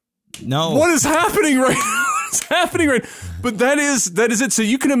 no, what is happening right now? What's happening right? But that is it. So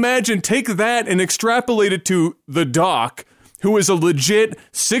you can imagine, take that and extrapolate it to the Doc, who is a legit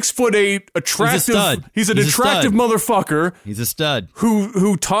 6'8" attractive. He's an attractive motherfucker. He's a stud.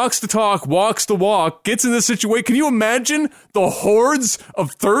 Who talks the talk, walks the walk, gets in this situation. Can you imagine the hordes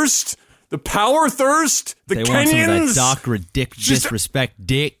of thirst, the power thirst, the Kenyans? Want some of that Doc disrespect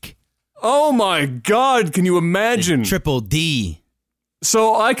dick. Oh my God! Can you imagine? Triple D.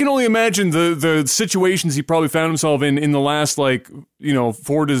 So I can only imagine the situations he probably found himself in the last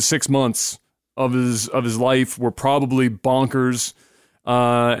 4 to 6 months of his life were probably bonkers,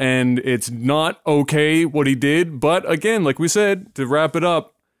 and it's not okay what he did. But again, like we said, to wrap it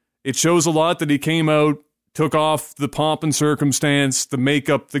up, it shows a lot that he came out, took off the pomp and circumstance, the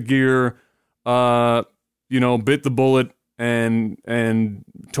makeup, the gear, bit the bullet, and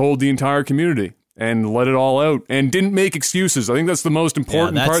told the entire community and let it all out, and didn't make excuses. I think that's the most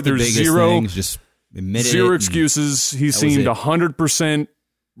important part. There's zero excuses. He seemed 100%.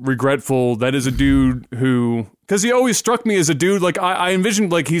 regretful. That is a dude who, because he always struck me as a dude, like I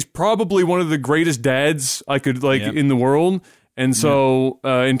envisioned, like he's probably one of the greatest dads I could in the world. And so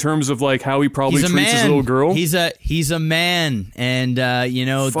in terms of like how he probably treats his little girl, he's a man, and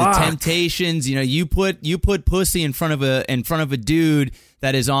the temptations, you put pussy in front of a dude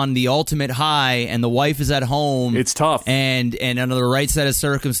that is on the ultimate high, and the wife is at home. It's tough, and under the right set of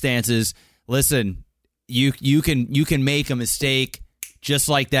circumstances, listen, you can make a mistake just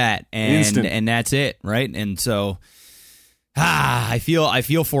like that, and that's it, right? And so, I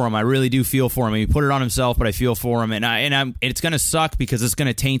feel for him. I really do feel for him. He put it on himself, but I feel for him, and it's gonna suck because it's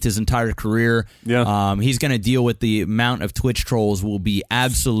gonna taint his entire career. Yeah. He's gonna deal with the amount of Twitch trolls will be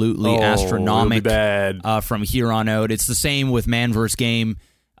absolutely astronomical bad. from here on out. It's the same with Man vs. Game.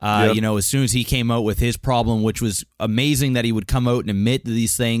 You know, as soon as he came out with his problem, which was amazing that he would come out and admit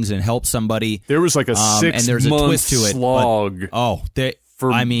these things and help somebody. There was like a 6 and there's a month twist to it. slog. That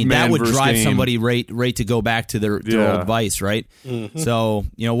would drive Game. somebody right to go back to their old vice, right? Mm-hmm. So,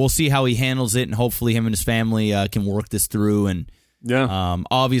 you know, we'll see how he handles it, and hopefully him and his family can work this through. And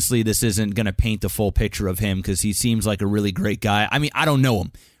obviously this isn't going to paint the full picture of him because he seems like a really great guy. I mean, I don't know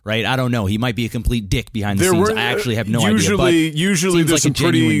him. Right, I don't know. He might be a complete dick behind the scenes. I actually have no idea. But usually, there's like some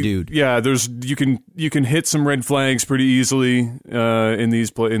a genuine dude. Yeah, you can hit some red flags pretty easily in these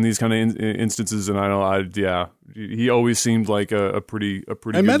kind of instances, and he always seemed like a pretty.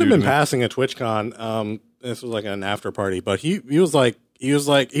 I met him in passing at TwitchCon. This was like an after party, but he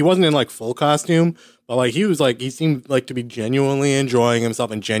wasn't in like full costume, but like he seemed like to be genuinely enjoying himself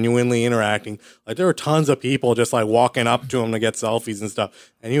and genuinely interacting. Like there were tons of people just like walking up to him to get selfies and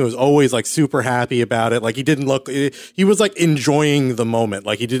stuff, and he was always like super happy about it. Like he was like enjoying the moment.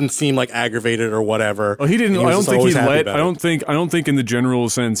 Like he didn't seem like aggravated or whatever. Well, he didn't. I don't think in the general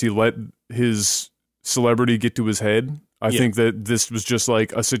sense he let his celebrity get to his head. I think that this was just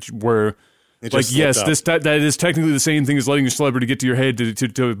like a situation where. Like, yes, that is technically the same thing as letting your celebrity get to your head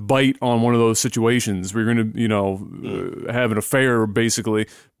to bite on one of those situations where you're going to, have an affair, basically.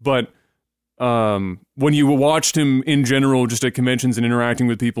 But when you watched him in general, just at conventions and interacting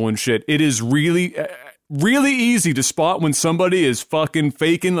with people and shit, it is really, really easy to spot when somebody is fucking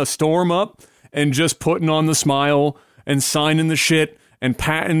faking a storm up and just putting on the smile and signing the shit and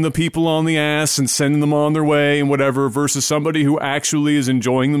patting the people on the ass and sending them on their way and whatever, versus somebody who actually is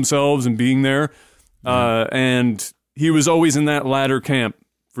enjoying themselves and being there. And he was always in that latter camp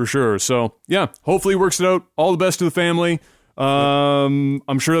for sure. So yeah, hopefully he works it out. All the best to the family.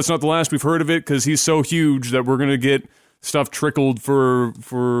 I'm sure that's not the last we've heard of it because he's so huge that we're going to get stuff trickled for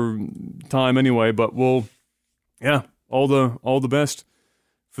time anyway, but all the best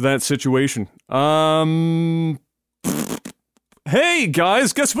for that situation. Hey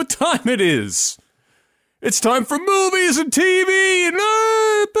guys, guess what time it is? It's time for movies and TV and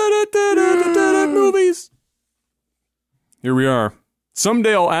movies. Here we are.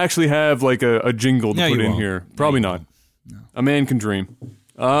 Someday I'll actually have like a jingle to put in here. Probably not. No. A man can dream.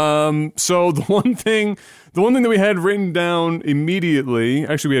 So the one thing that we had written down immediately,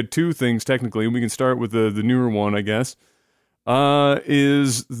 actually we had two things technically, and we can start with the newer one, I guess,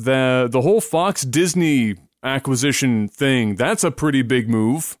 is the whole Fox Disney acquisition thing. That's a pretty big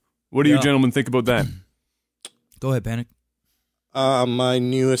move. What do you gentlemen think about that? Go ahead, Panic. My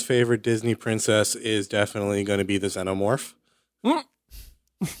newest favorite Disney princess is definitely going to be the Xenomorph.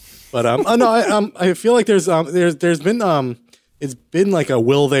 But I feel like there's been it's been like a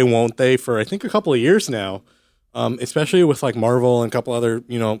will they won't they for I think a couple of years now. Especially with like Marvel and a couple other,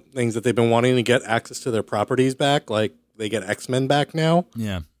 things that they've been wanting to get access to their properties back, like they get X-Men back now.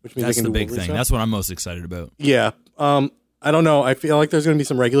 Yeah. Which means that's they can the do big thing. stuff. That's what I'm most excited about. Yeah. I don't know. I feel like there's going to be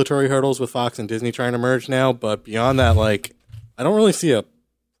some regulatory hurdles with Fox and Disney trying to merge now, but beyond that, like, I don't really see a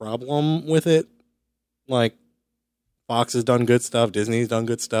problem with it. Like, Fox has done good stuff. Disney's done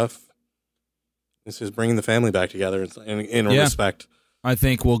good stuff. It's just bringing the family back together in a respect. I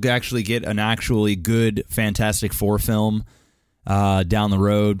think we'll actually get an actually good Fantastic Four film down the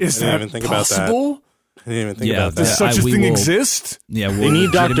road. Is that possible? I didn't even think about that. Does such a thing exist? Yeah, they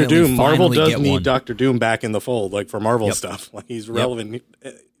need Dr. Doom. Marvel does need Dr. Doom back in the fold, like for Marvel stuff. Like he's a relevant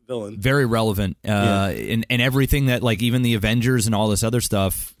villain. Very relevant. In everything that, like even the Avengers and all this other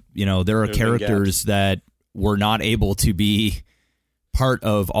stuff, there are characters that were not able to be part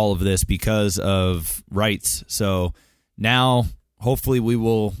of all of this because of rights. So now, hopefully,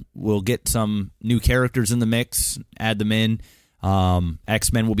 we'll get some new characters in the mix, add them in.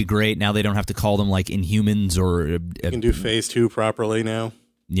 X-Men will be great. Now they don't have to call them like Inhumans or... You can do Phase 2 properly now.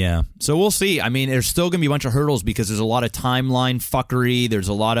 Yeah. So we'll see. I mean, there's still going to be a bunch of hurdles because there's a lot of timeline fuckery. There's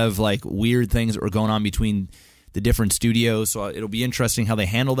a lot of like weird things that were going on between the different studios. So it'll be interesting how they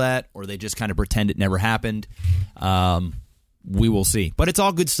handle that, or they just kind of pretend it never happened. We will see. But it's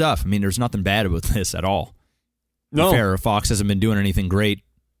all good stuff. I mean, there's nothing bad about this at all. No. Fair, Fox hasn't been doing anything great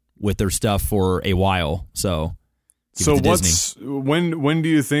with their stuff for a while. So when do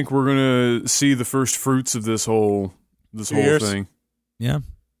you think we're gonna see the first fruits of this whole thing? Yeah,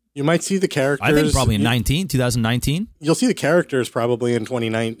 You might see the characters. I think probably in 2019. You'll see the characters probably in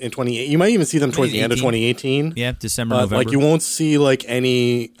 28. You might even see them towards the end of 2018. Yeah, December, But November. like you won't see like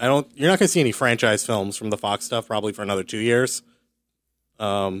any. You're not going to see any franchise films from the Fox stuff probably for another 2 years.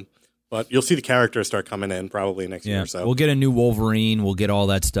 But you'll see the characters start coming in probably next year or so. We'll get a new Wolverine. We'll get all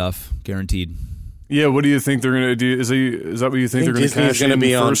that stuff guaranteed. Yeah, what do you think they're going to do? Is that what you think they're going to cash in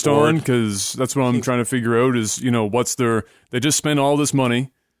be first on? board. Because that's what I'm trying to figure out is, what's they just spent all this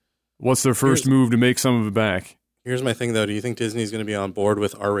money. What's their first move to make some of it back? Here's my thing, though. Do you think Disney's going to be on board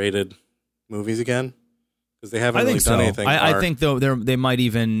with R-rated movies again? Because they haven't really done anything. I think, though, they might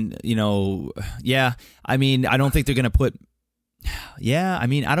even, yeah. I mean, I don't think they're going to put... Yeah, I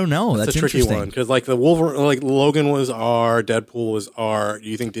mean, I don't know. That's a tricky interesting. one because, like the Wolverine, like Logan was R, Deadpool was R. Do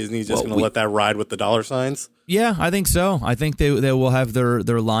you think Disney's just going to let that ride with the dollar signs? Yeah, I think so. I think they will have their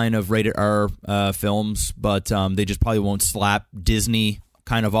line of rated R films, but they just probably won't slap Disney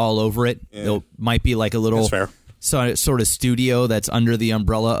kind of all over it. Yeah. It might be like a little sort of studio that's under the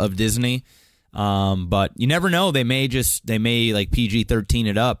umbrella of Disney. But you never know. They may like PG-13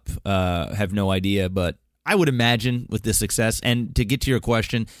 it up. Have no idea, but. I would imagine with this success, and to get to your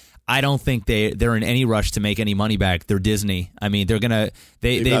question, I don't think they're in any rush to make any money back. They're Disney. I mean, they're gonna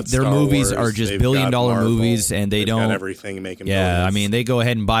their movies are just billion-dollar movies, and they don't got everything making. Yeah, billions. I mean, they go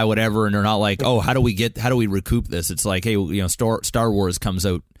ahead and buy whatever, and they're not like, oh, how do we recoup this? It's like, hey, Star Wars comes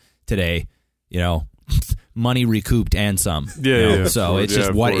out today, money recouped and some. Yeah. So it's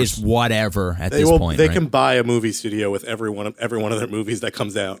just it's whatever at this point. They can buy a movie studio with every one of their movies that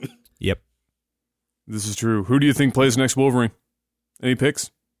comes out. Yep. This is true. Who do you think plays next Wolverine? Any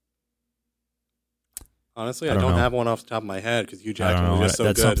picks? Honestly, I don't have one off the top of my head because Hugh Jackman was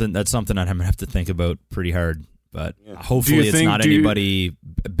just so good. That's something I'm gonna have to think about pretty hard. But hopefully, it's not anybody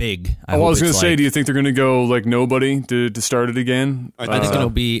big. I was going to say, do you think they're going to go like nobody to start it again? I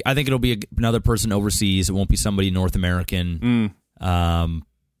think it'll be another person overseas. It won't be somebody North American.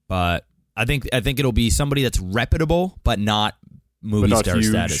 But I think it'll be somebody that's reputable, but not movie star huge.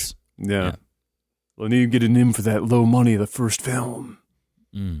 Status. Yeah. Well, I need to get an in for that low money, the first film.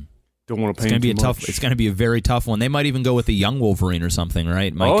 Don't want to pay too much. It's going to be a very tough one. They might even go with a young Wolverine or something,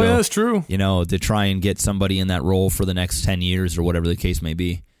 right? Yeah, that's true. To try and get somebody in that role for the next 10 years or whatever the case may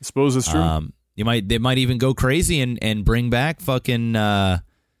be. I suppose that's true. They might even go crazy and bring back fucking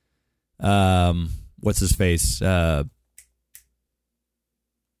what's his face? Fuck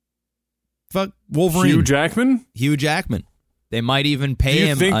Wolverine. Hugh Jackman. They might even pay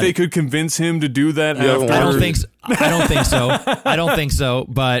him. Do you think they could convince him to do that? I don't think so. I don't think so.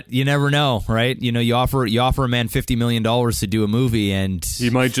 But you never know, right? You offer a man $50 million to do a movie, and he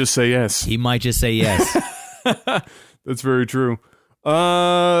might just say yes. That's very true.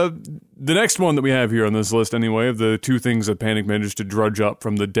 The next one that we have here on this list, anyway, of the two things that Panic managed to drudge up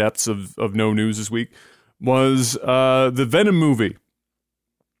from the depths of no news this week, was the Venom movie,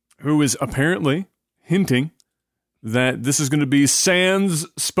 who is apparently hinting that this is going to be sans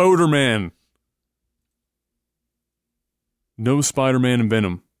Spoderman. No Spider-Man and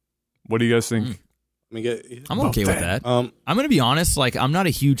Venom. What do you guys think? I'm okay with that. I'm going to be honest. Like, I'm not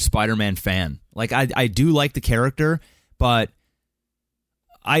a huge Spider-Man fan. Like, I do like the character, but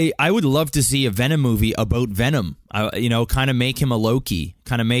I would love to see a Venom movie about Venom. Kind of make him a Loki,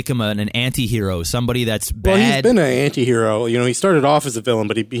 kind of make him an anti-hero, somebody that's bad. Well, he's been an anti-hero. He started off as a villain,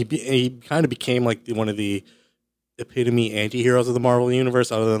 but he kind of became like one of the epitome anti-heroes of the Marvel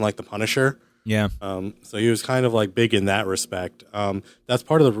universe, other than like the Punisher. Yeah. So he was kind of like big in that respect. That's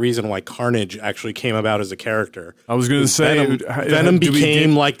part of the reason why Carnage actually came about as a character. I was going to say Venom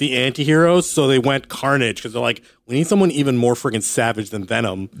became like the anti-heroes, so they went Carnage because they're like, we need someone even more freaking savage than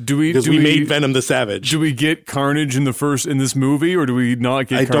Venom. Because we made Venom the Savage. Do we get Carnage in this movie, or do we not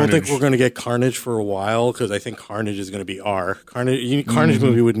get Carnage? I don't think we're going to get Carnage for a while because I think Carnage is going to be R. Carnage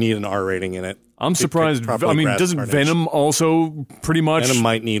movie would need an R rating in it. I'm surprised. I mean, doesn't Carnage. Venom also pretty much Venom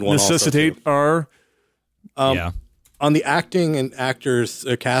might need one necessitate R? Yeah. On the acting and actors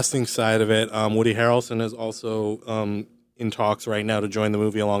casting side of it, Woody Harrelson is also in talks right now to join the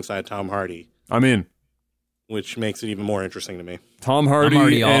movie alongside Tom Hardy. I'm in. Which makes it even more interesting to me. Tom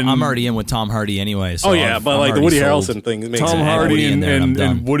Hardy. I'm already in with Tom Hardy anyway. So but like the Woody Harrelson thing makes Tom Hardy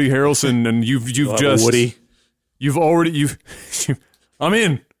and Woody Harrelson, and I'm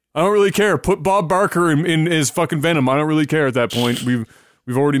in. I don't really care. Put Bob Barker in as fucking Venom. I don't really care at that point. We've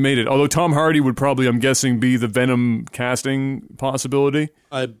already made it. Although Tom Hardy would probably, I'm guessing, be the Venom casting possibility.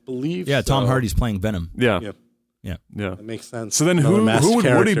 I believe. Yeah, Tom Hardy's playing Venom. Yeah. That makes sense. So then, who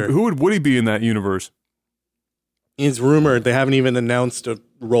would Woody be in that universe? It's rumored. They haven't even announced a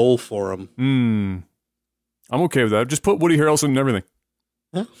role for him. I'm okay with that. Just put Woody Harrelson in everything.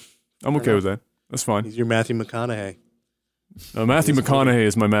 Yeah. I'm okay with that. That's fine. He's your Matthew McConaughey. Matthew McConaughey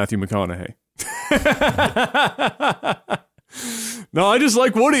is my Matthew McConaughey. No, I just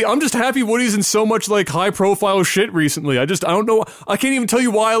like Woody. I'm just happy Woody's in so much like high profile shit recently. I don't know. I can't even tell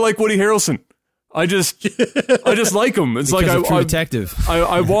you why I like Woody Harrelson. I just like him. It's Because like of True Detective.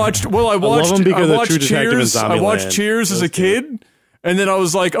 I watched him because of True Detective Cheers. and I watched Zombieland. Cheers as a kid, and then I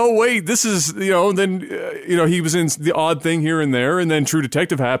was like, oh wait, this is Then he was in The Odd Thing here and there, and then True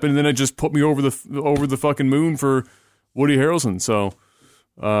Detective happened, and then it just put me over the fucking moon for Woody Harrelson. So,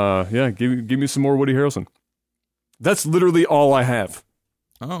 yeah, give me some more Woody Harrelson. That's literally all I have.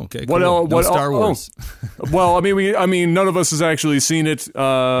 Oh, okay. What cool. else? No Star Wars. Well, I mean, none of us has actually seen it.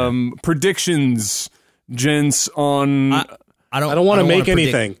 Predictions, gents. On I don't want to make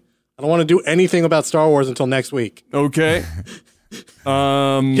anything. I don't want to do anything about Star Wars until next week. okay.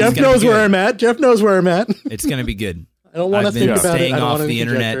 Jeff knows where I'm at. Jeff knows where I'm at. It's going to be good. I don't want to think about it. Staying I don't off want the any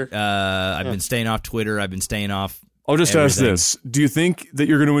internet. conjecture. I've been staying off Twitter. I've been staying off. I'll just ask everything. this: do you think that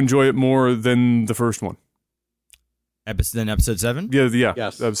you're going to enjoy it more than the first one? Episode 7? Yeah.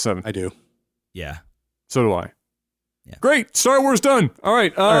 Yes. That was 7. I do. Yeah. So do I. Yeah. Great. Star Wars done. All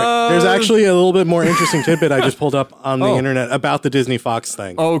right. All right. There's actually a little bit more interesting tidbit I just pulled up on the Oh. internet about the Disney Fox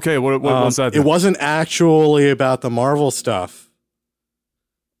thing. Oh, okay. What was that? It then? wasn't actually about the Marvel stuff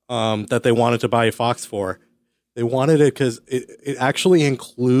that they wanted to buy Fox for. They wanted it because it actually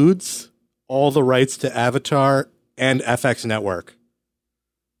includes all the rights to Avatar and FX Network.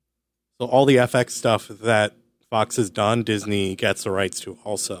 So all the FX stuff that Fox has done, Disney gets the rights to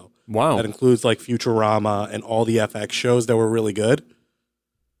also. Wow. That includes like Futurama and all the FX shows that were really good.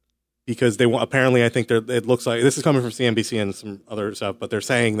 Because they apparently, I think it looks like this is coming from CNBC and some other stuff, but they're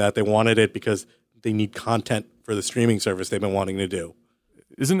saying that they wanted it because they need content for the streaming service they've been wanting to do.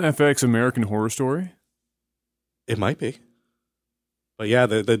 Isn't FX American Horror Story? It might be, but yeah,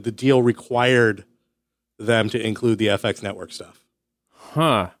 the deal required them to include the FX Network stuff.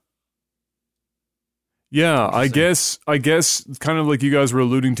 Huh. Yeah, I guess kind of like you guys were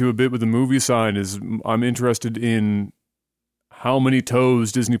alluding to a bit with the movie side is I'm interested in how many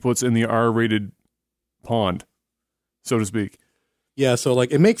toes Disney puts in the R-rated pond, so to speak. Yeah, so like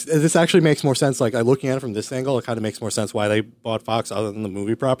this actually makes more sense. Like looking at it from this angle, it kind of makes more sense why they bought Fox other than the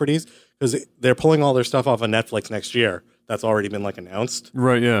movie properties, because they're pulling all their stuff off of Netflix next year. That's already been like announced.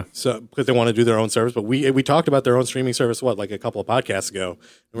 Right, yeah. So because they want to do their own service, but we talked about their own streaming service like a couple of podcasts ago,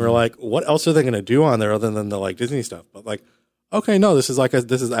 and we were like, what else are they going to do on there other than the like Disney stuff? But like, okay, no, this is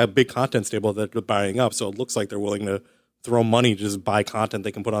a big content stable that they're buying up, so it looks like they're willing to throw money to just buy content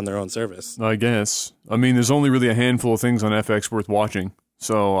they can put on their own service. I guess. I mean, there's only really a handful of things on FX worth watching,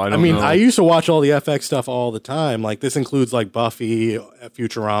 so I don't know. I used to watch all the FX stuff all the time. Like this includes like Buffy,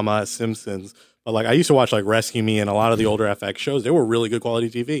 Futurama, Simpsons. But like I used to watch like Rescue Me and a lot of the older FX shows. They were really good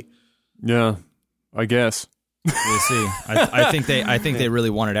quality TV. Yeah, I guess. We'll see. I think they really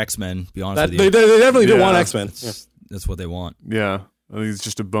wanted X-Men, to be honest with They you. definitely did Yeah. want X-Men. That's what they want. Yeah, I think it's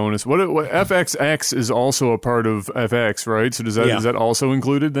just a bonus. What FXX is also a part of FX, right? So is that also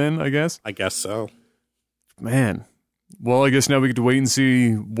included then, I guess? I guess so. Man. Well, I guess now we get to wait and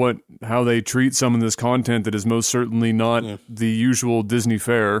see how they treat some of this content that is most certainly not the usual Disney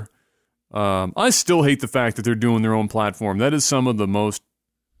fare. I still hate the fact that they're doing their own platform. That is some of the most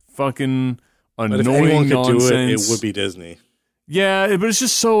fucking But if annoying anyone could nonsense. do it, it would be Disney. Yeah, but it's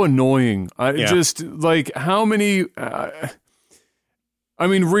just so annoying. Just like how many. I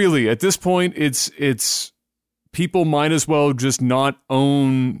mean, really, at this point, it's people might as well just not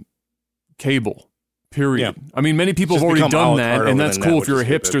own cable. Period. Yeah. I mean, many people have Just already become done a la that, carte and over that's the cool net, if you're a which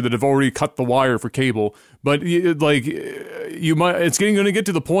is hipster stupid. that have already cut the wire for cable. But you might. It's going to get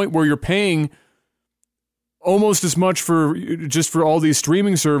to the point where you're paying almost as much for all these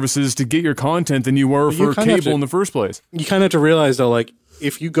streaming services to get your content than you were for cable in the first place. You kind of have to realize though, like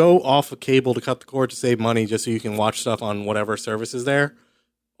if you go off of cable to cut the cord to save money, just so you can watch stuff on whatever service is there,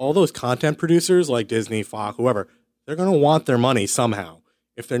 all those content producers like Disney, Fox, whoever, they're going to want their money somehow.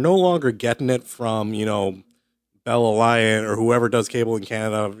 If they're no longer getting it from, Bell Alliant or whoever does cable in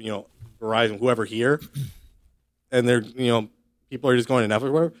Canada, Verizon, whoever here, and they're, people are just going to Netflix,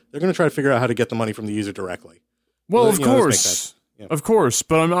 or whatever, they're going to try to figure out how to get the money from the user directly. Well, So, of this makes course, sense. Yeah. of course,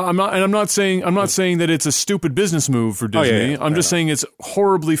 but I'm not saying that it's a stupid business move for Disney. I'm just saying it's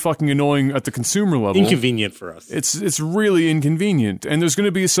horribly fucking annoying at the consumer level. Inconvenient for us. It's really inconvenient, and there's going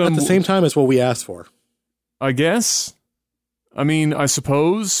to be some. At the same time as what we asked for. I guess. I mean, I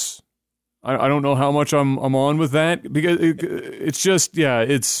suppose. I don't know how much I'm on with that because it's just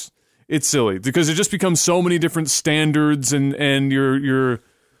it's silly because it just becomes so many different standards and you're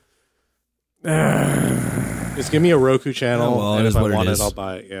Just give me a Roku channel, well, and it if is I what it want it, is. I'll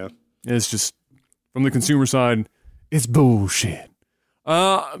buy it. Yeah. It's just from the consumer side, it's bullshit.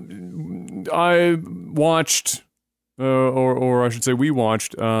 I watched, or I should say, we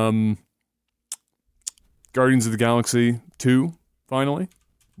watched Guardians of the Galaxy 2. Finally,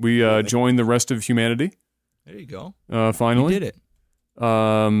 we joined the rest of humanity. There you go. Finally, You did it.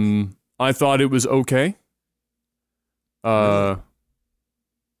 I thought it was okay. Really?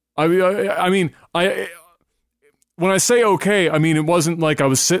 I mean, when I say okay, I mean it wasn't like I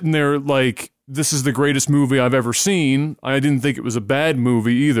was sitting there like this is the greatest movie I've ever seen. I didn't think it was a bad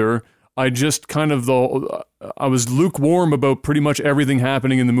movie either. I just kind of I was lukewarm about pretty much everything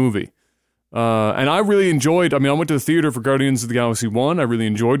happening in the movie. And I really enjoyed, I mean, I went to the theater for Guardians of the Galaxy 1. I really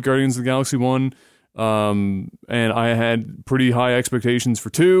enjoyed Guardians of the Galaxy 1. And I had pretty high expectations for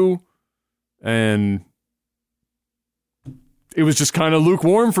 2. And it was just kind of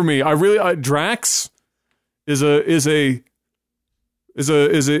lukewarm for me. Drax is a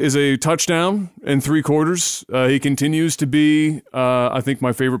touchdown and 3/4. He continues to be, I think,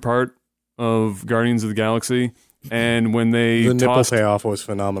 my favorite part of Guardians of the Galaxy. And when they the nipple payoff was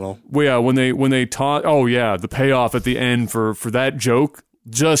phenomenal. Well, yeah, when they taught, oh yeah, the payoff at the end for that joke,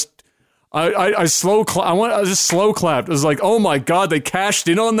 just I just slow clapped. I was like, oh my god, they cashed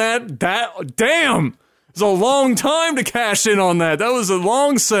in on that. That damn, it was a long time to cash in on that. That was a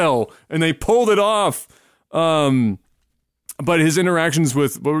long sell, and they pulled it off. But his interactions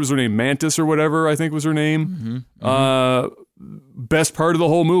with, what was her name, Mantis or whatever I think was her name, best part of the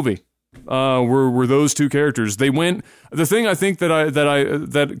whole movie. Were those two characters. They went, the thing I think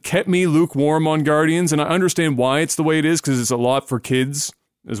that kept me lukewarm on Guardians, and I understand why it's the way it is because it's a lot for kids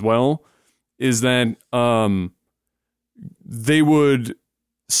as well, is that they would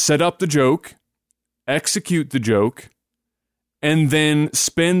set up the joke, execute the joke, and then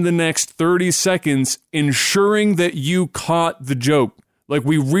spend the next 30 seconds ensuring that you caught the joke. Like,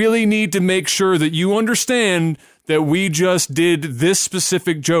 we really need to make sure that you understand that we just did this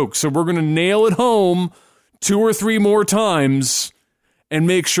specific joke. So we're going to nail it home 2 or 3 more times and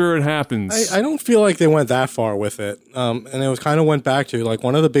make sure it happens. I don't feel like they went that far with it. And it was kind of went back to, like,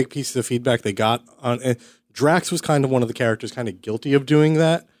 one of the big pieces of feedback they got on Drax was kind of one of the characters kind of guilty of doing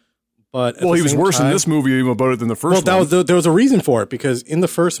that. But well, he was worse in this movie even about it than the first one. There was a reason for it, because in the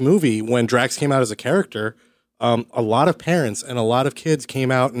first movie, when Drax came out as a character, a lot of parents and a lot of kids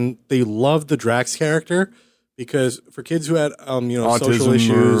came out and they loved the Drax character, because for kids who had social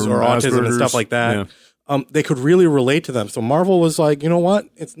issues or autism and stuff like that, they could really relate to them. So Marvel was like, you know what?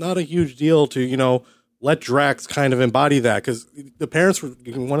 It's not a huge deal to, let Drax kind of embody that, because the parents were,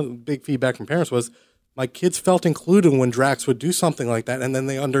 one of the big feedback from parents was, my kids felt included when Drax would do something like that, and then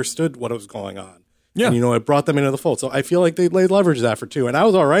they understood what was going on. Yeah. And, it brought them into the fold. So I feel like they leveraged that for 2. And I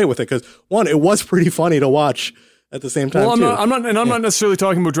was all right with it because, 1, it was pretty funny to watch at the same time, well, I'm not necessarily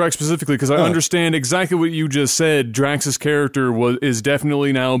talking about Drax specifically, because I understand exactly what you just said. Drax's character is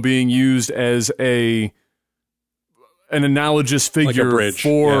definitely now being used as an analogous figure, like a bridge.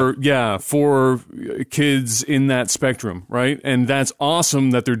 For kids in that spectrum, right? And that's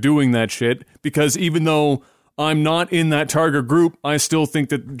awesome that they're doing that shit, because even though I'm not in that target group, I still think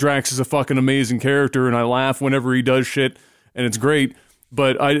that Drax is a fucking amazing character, and I laugh whenever he does shit, and it's great.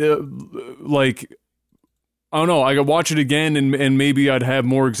 But I don't know, I could watch it again, and maybe I'd have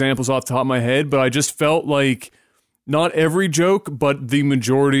more examples off the top of my head, but I just felt like not every joke, but the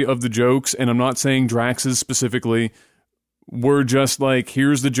majority of the jokes, and I'm not saying Drax's specifically, were just like,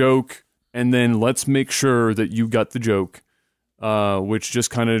 here's the joke, and then let's make sure that you got the joke, which just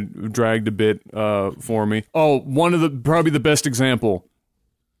kind of dragged a bit for me. Oh, probably the best example,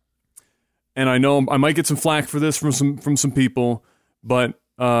 and I know I might get some flack for this from some people, but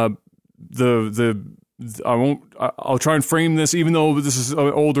I'll try and frame this, even though this is an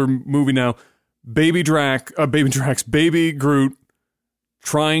older movie now. Baby Groot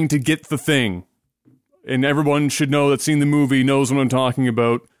trying to get the thing. And everyone should know that's seen the movie knows what I'm talking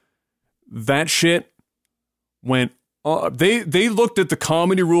about. That shit went... They looked at the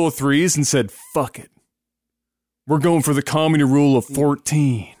comedy rule of 3s and said, fuck it. We're going for the comedy rule of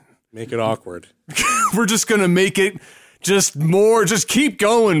 14. Make it awkward. We're just going to make it just keep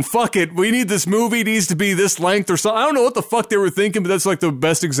going. Fuck it. We need this movie. It needs to be this length or something. I don't know what the fuck they were thinking, but that's like the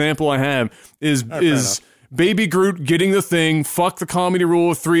best example I have is Baby Groot getting the thing. Fuck the comedy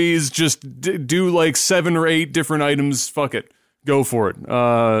rule of 3s. Just do like 7 or 8 different items. Fuck it. Go for it.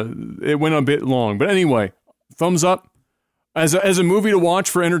 It went a bit long, but anyway, thumbs up. As a movie to watch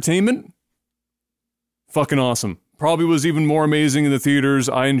for entertainment, fucking awesome. Probably was even more amazing in the theaters.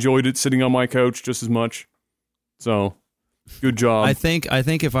 I enjoyed it sitting on my couch just as much. So, Good job. I think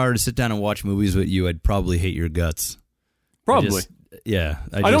if I were to sit down and watch movies with you, I'd probably hate your guts. Probably.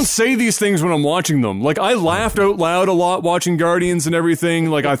 I don't say these things when I'm watching them. Like, I laughed out loud a lot watching Guardians and everything.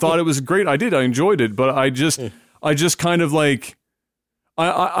 Like, I thought it was great. I did. I enjoyed it. But I just kind of like,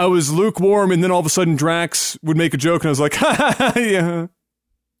 I was lukewarm, and then all of a sudden Drax would make a joke, and I was like, yeah.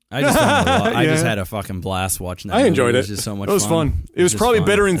 I just found it a lot. I just had a fucking blast watching that. I enjoyed It it. was just so much It was fun. It was probably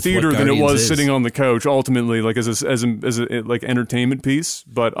better in theater than it was sitting on the couch. Ultimately, like as a like entertainment piece,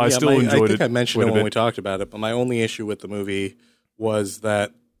 but I still enjoyed it. I think I mentioned it when we talked about it, but my only issue with the movie was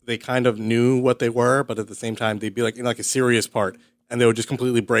that they kind of knew what they were, but at the same time they'd be like in like a serious part, and they would just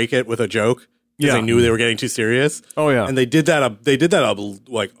completely break it with a joke because they knew they were getting too serious. Oh yeah, and they did that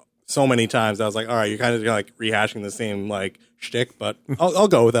like so many times. I was like, all right, you're kind of like rehashing the same like shtick, but I'll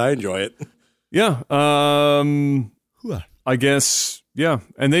go with it. I enjoy it. Yeah. I guess. Yeah,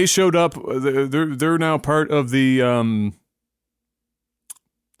 and they showed up. They're now part of the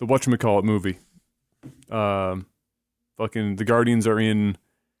whatchamacallit movie. Fucking the Guardians are in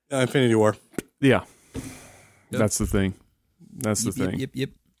Infinity War. Yeah, that's the thing. That's the thing. Yep.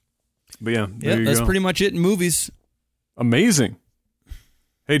 But yeah, that's pretty much it in movies. Amazing.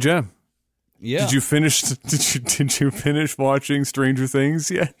 Hey, Jeb. Yeah. Did you finish watching Stranger Things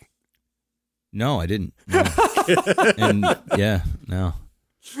yet? No, I didn't. No. And no.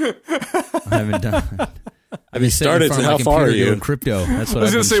 I haven't done. I've been started. So how far are you? Doing crypto. That's what I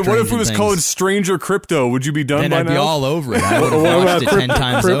was going to say. What if it was called Stranger Crypto? Would you be done then by I'd now? be all over it. I would have watched it 10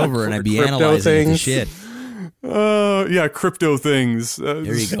 times over, and I'd be analyzing the shit. Yeah, crypto things.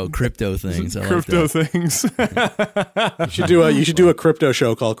 There you go, crypto things. I crypto like that. things. You should do a crypto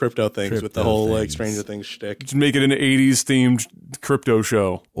show called Crypto Things with the whole like Stranger Things shtick. Just make it an 80s themed crypto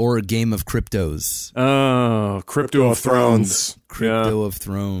show. Or a game of cryptos. Oh, Crypto of Thrones. Crypto of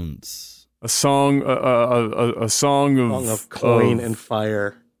Thrones. A song of coin and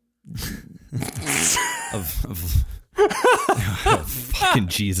fire. of oh, fucking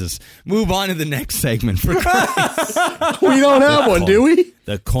Jesus. Move on to the next segment for Christ. We don't have one, do we?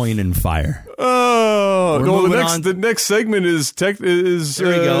 The coin and fire. Oh, We're no, moving on. the next segment is tech There we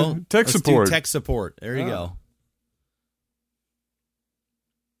go. Tech Let's support. do tech support. There you go.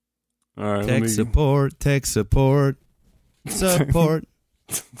 All right, Tech support.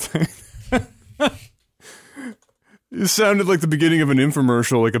 It sounded like the beginning of an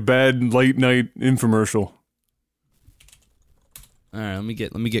infomercial, like a bad late night infomercial. All right, let me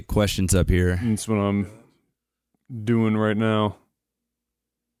get questions up here. That's what I'm doing right now.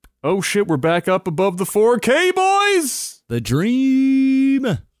 Oh shit, we're back up above the 4K, boys! The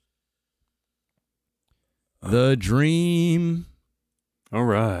dream. The dream. All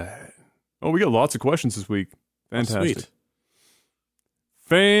right. Oh, we got lots of questions this week. Fantastic. Sweet.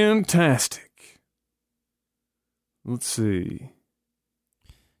 Fantastic. Let's see.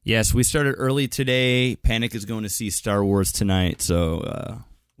 Yes, we started early today. Panic is going to see Star Wars tonight, so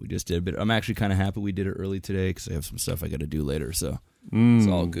we just did a bit. I'm actually kind of happy we did it early today because I have some stuff I got to do later, so it's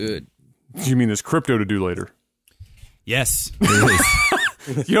all good. You mean there's crypto to do later? Yes, there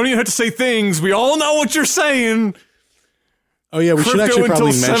is. You don't even have to say things. We all know what you're saying. Oh yeah, we should Crypto actually probably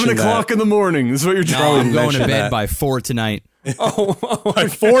until mention 7 o'clock in the morning. This is what you're No, trying. I'm going to mention bed that. by 4 tonight. By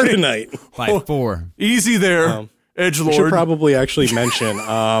 4 tonight. By 4. Easy there, edgelord. We should probably actually mention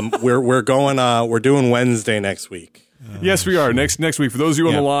we're doing Wednesday next week. Yes, we are. Next week. For those of you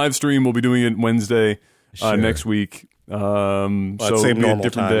on the live stream, we'll be doing it Wednesday next week. So same it'll be a normal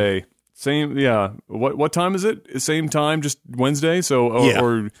different time. day. Same, yeah. What time is it? Same time, just Wednesday. So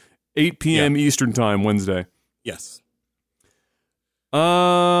or 8 p.m. Eastern time Wednesday. Yes.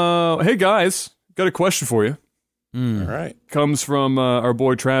 Hey guys, got a question for you. All right. Comes from our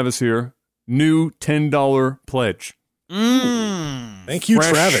boy Travis here. New $10 pledge. Thank you,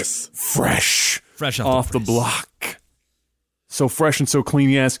 Travis. Fresh Fresh off the block. So fresh and so clean.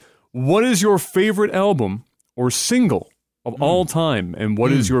 He asks, what is your favorite album or single of all time? And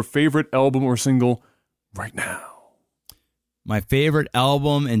what is your favorite album or single right now? My favorite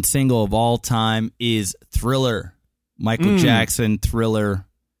album and single of all time is Thriller. Michael Jackson, Thriller,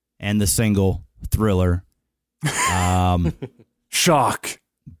 and the single Thriller. Shock.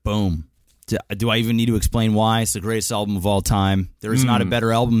 Boom. Do I even need to explain why? It's the greatest album of all time. There is not a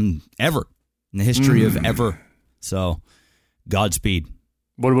better album ever in the history of ever. So, Godspeed.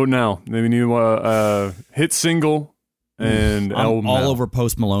 What about now? Maybe new hit single and album. I'm all now. over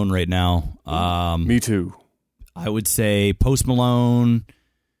Post Malone right now. Me too. I would say Post Malone.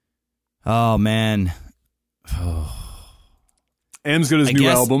 Oh, man. M's got his I new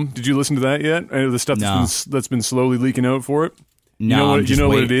guess- album. Did you listen to that yet? The stuff that's been slowly leaking out for it. No, You know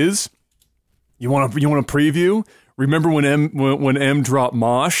what it is? You want a preview? Remember when M dropped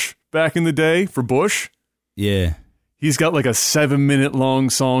Mosh back in the day for Bush? Yeah. He's got like a 7-minute long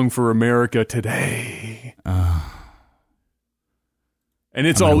song for America Today. And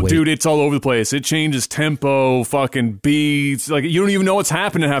it's all, dude, it's all over the place. It changes tempo, fucking beats. Like, you don't even know what's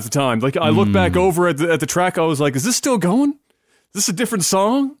happening half the time. Like, I look back over at the track, I was like, is this still going? Is this a different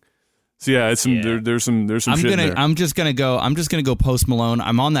song? So yeah, it's there's some shit in there. I'm just gonna go Post Malone.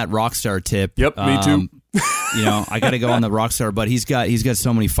 I'm on that Rockstar tip. Yep, me too. I got to go on the Rockstar, but he's got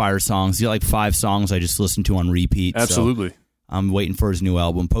so many fire songs. He's got like 5 songs I just listened to on repeat. Absolutely. So I'm waiting for his new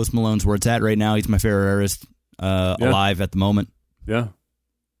album. Post Malone's where it's at right now. He's my favorite artist alive at the moment. Yeah,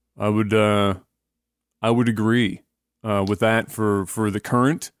 I would agree with that for the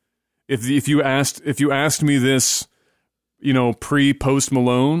current. If you asked me this, pre Post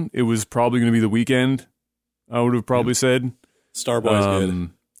Malone, it was probably going to be The Weeknd. I would have probably said Starboy's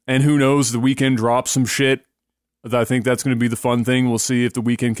good. And who knows, The Weeknd drops some shit. I think that's going to be the fun thing. We'll see if The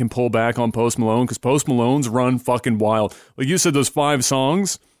Weeknd can pull back on Post Malone, because Post Malone's run fucking wild. Like you said, those 5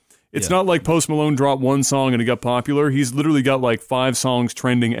 songs. It's not like Post Malone dropped one song and it got popular. He's literally got like 5 songs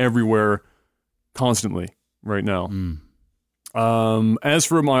trending everywhere constantly right now. As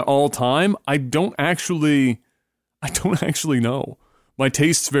for my all-time, I don't actually know. My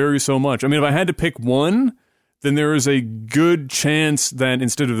tastes vary so much. I mean, if I had to pick one, then there is a good chance that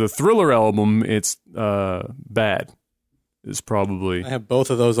instead of the Thriller album, it's Bad. Is probably. I have both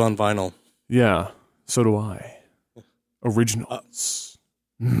of those on vinyl. Yeah, so do I. Originals.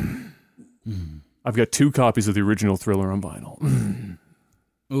 I've got 2 copies of the original Thriller on vinyl.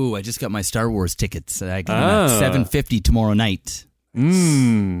 Ooh, I just got my Star Wars tickets. I got them at 7:50 tomorrow night.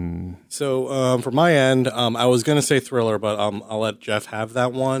 So for my end, I was going to say Thriller, but I'll let Jeff have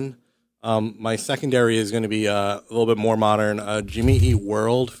that one. My secondary is going to be a little bit more modern. Jimmy Eat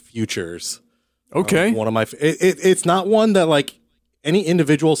World Futures. Okay. One of my it's not one that like any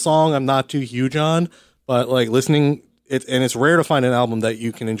individual song I'm not too huge on, but like listening and it's rare to find an album that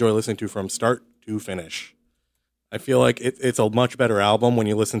you can enjoy listening to from start to finish. I feel like it's a much better album when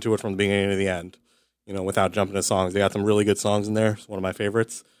you listen to it from the beginning to the end, without jumping to songs. They got some really good songs in there. It's one of my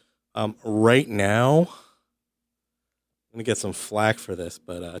favorites. Right now, I'm going to get some flack for this,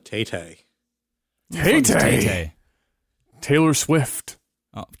 but Tay-Tay. Tay-Tay. Taylor Swift.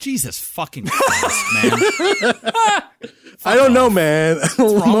 Oh, Jesus fucking Christ, man. I don't know, man. What's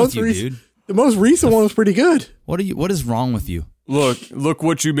wrong with you, dude? The most recent one was pretty good. What is wrong with you? Look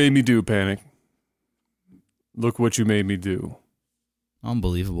what you made me do, Panic. Look what you made me do.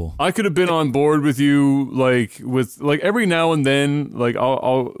 Unbelievable. I could have been on board with you, with every now and then,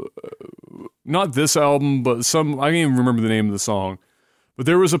 I'll not this album, but I can't even remember the name of the song. But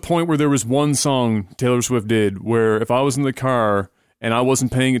there was a point where there was one song Taylor Swift did where if I was in the car and I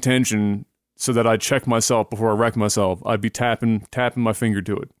wasn't paying attention so that I'd check myself before I wrecked myself, I'd be tapping my finger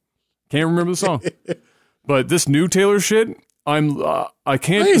to it. Can't remember the song. But this new Taylor shit, I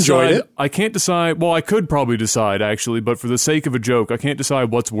can't decide. It. I can't decide. Well, I could probably decide actually, but for the sake of a joke, I can't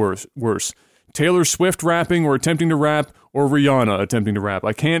decide what's worse. Taylor Swift rapping or attempting to rap, or Rihanna attempting to rap.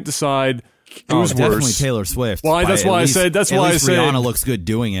 I can't decide who's worse. Definitely Taylor Swift. Well, that's why I said. That's why I said Rihanna looks good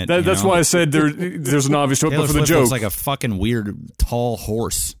doing it. That's why I said there's an obvious joke, Taylor but for the Swift joke, looks like a fucking weird tall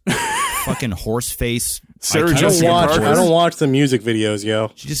horse, fucking horse face. Sarah I don't watch the music videos,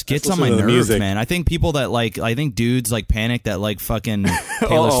 yo. She just gets on my nerves, man. I think people that I think dudes like Panic that like fucking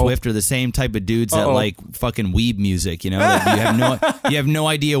Taylor Swift are the same type of dudes that like fucking weeb music, Like you have no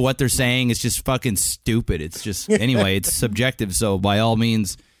idea what they're saying. It's just fucking stupid. It's just, anyway, it's subjective. So by all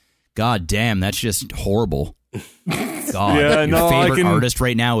means, god damn, that's just horrible. God, yeah, your favorite artist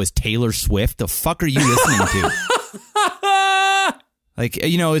right now is Taylor Swift. The fuck are you listening to? Like,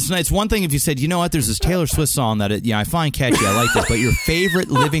 it's one thing if you said, you know what, there's this Taylor Swift song that I find catchy, I like this, but your favorite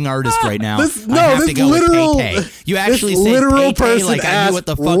living artist right now, I have to go with Tay-Tay. You actually say Tay-Tay like I knew what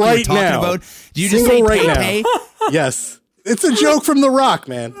the fuck you were talking about. Do you just say Tay-Tay? Yes. It's a joke from The Rock,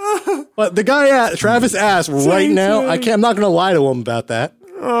 man. But the guy, Travis asked right now, I'm not going to lie to him about that.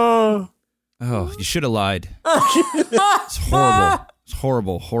 Oh, you should have lied. It's horrible.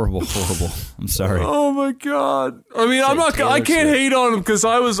 Horrible. I'm sorry. Oh my god. I mean, I can't hate on him because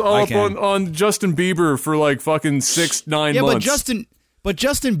I was all up on Justin Bieber for like fucking 6-9 months. But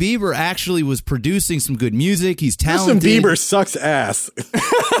Justin Bieber actually was producing some good music. He's talented. Justin Bieber sucks ass.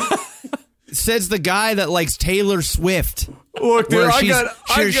 Says the guy that likes Taylor Swift. Look, dude, she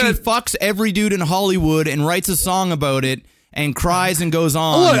fucks every dude in Hollywood and writes a song about it. And cries and goes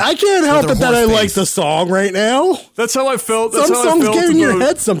on. Look, I can't help it that I like the song right now. That's how I felt. Some songs get in your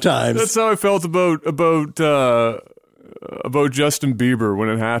head sometimes. That's how I felt about Justin Bieber when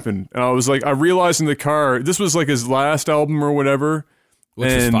it happened, and I was like, I realized in the car this was like his last album or whatever,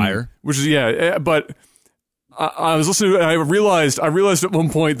 which is fire. Which is but I was listening. I realized at one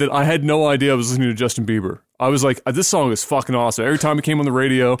point that I had no idea I was listening to Justin Bieber. I was like, this song is fucking awesome. Every time it came on the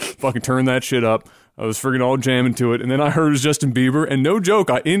radio, fucking turn that shit up. I was friggin' all jamming to it, and then I heard it was Justin Bieber, and no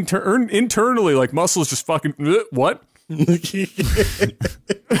joke, I internally, like, muscles just fucking, what?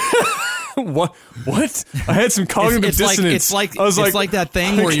 What? I had some cognitive dissonance. It's like that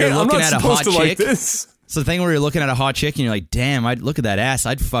thing where you're looking at a hot chick. Like this. It's the thing where you're looking at a hot chick and you're like, damn, I'd look at that ass,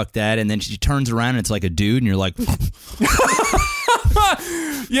 I'd fuck that, and then she turns around and it's like a dude, and you're like,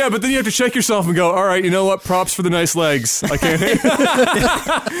 yeah, but then you have to check yourself and go, all right, you know what? Props for the nice legs. I can't.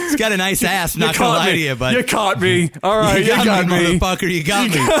 It's got a nice ass. Not gonna lie to you, but you caught me. All right, you got me, motherfucker. You got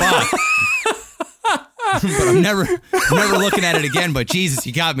me. Fuck. But I'm never looking at it again. But Jesus,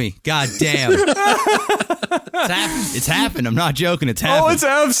 you got me. God damn. It's happened. I'm not joking. It's happened. Oh, it's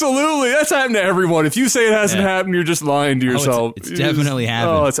absolutely. That's happened to everyone. If you say it hasn't happened, you're just lying to yourself. It's definitely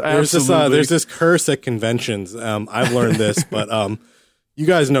happened. Oh, it's absolutely. There's this curse at conventions. I've learned this, but you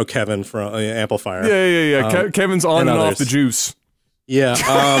guys know Kevin from Amplifier. Yeah. Kevin's on and off the juice. Yeah.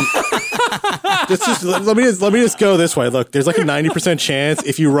 Let me just go this way. Look, there's like a 90% chance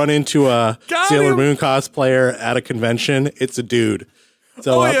if you run into a Sailor Moon cosplayer at a convention, it's a dude.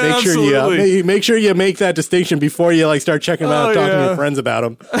 So make sure you make that distinction before you like start checking them out and talking to your friends about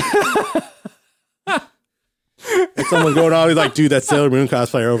them. And someone going on, he's like, dude, that Sailor Moon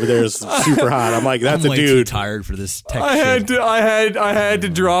cosplayer over there is super hot. I'm like, that's I'm a dude. Too tired for this tech I had to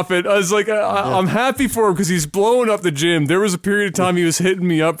drop it. I was like, I'm happy for him because he's blowing up the gym. There was a period of time he was hitting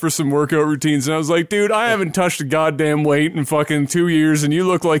me up for some workout routines, and I was like, dude, I haven't touched a goddamn weight in fucking 2 years, and you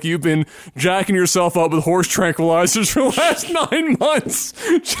look like you've been jacking yourself up with horse tranquilizers for the last 9 months.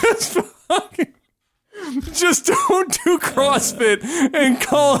 Just don't do CrossFit and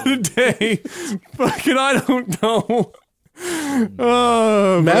call it a day. Fucking, I don't know.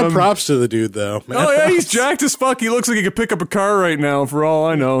 Mad props to the dude, though. He's jacked as fuck. He looks like he could pick up a car right now, for all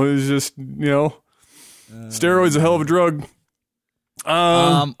I know. It's just, steroids a hell of a drug.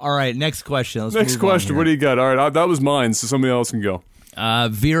 All right, next question. Next question. What do you got? All right, that was mine, so somebody else can go.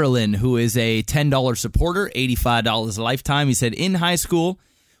 Virulin, who is a $10 supporter, $85 a lifetime. He said, in high school,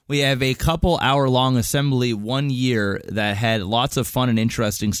 we have a couple hour-long assembly 1 year that had lots of fun and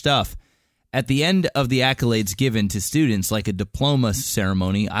interesting stuff. At the end of the accolades given to students, like a diploma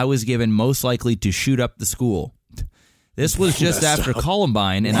ceremony, I was given most likely to shoot up the school. This was just after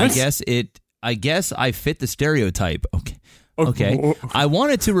Columbine, and I guess I fit the stereotype. Okay. I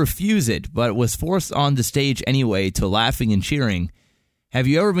wanted to refuse it, but was forced on the stage anyway to laughing and cheering. Have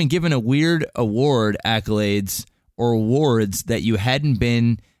you ever been given a weird award, accolades, or awards that you hadn't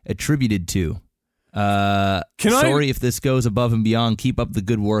been attributed to? Sorry if this goes above and beyond. Keep up the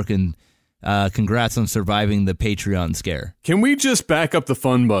good work, and congrats on surviving the Patreon scare. Can we just back up the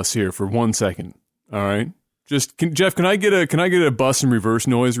fun bus here for 1 second? All right, Jeff, can I get a bus in reverse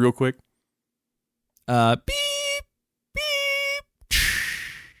noise real quick? Beep beep.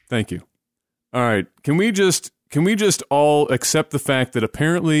 Thank you. All right, can we just all accept the fact that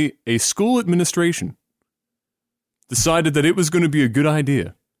apparently a school administration decided that it was going to be a good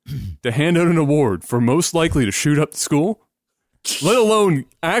idea to hand out an award for most likely to shoot up the school, let alone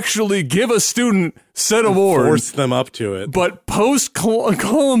actually give a student said award. Force them up to it. But post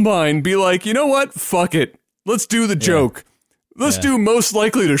Columbine, be like, you know what? Fuck it. Let's do the joke. Let's do most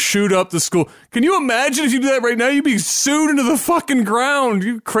likely to shoot up the school. Can you imagine if you do that right now? You'd be sued into the fucking ground.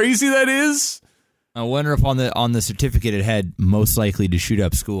 You crazy that is? I wonder if on the certificate it had most likely to shoot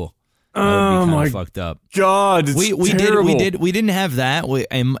up school. Oh my fucked up. God, it's terrible. We didn't have that.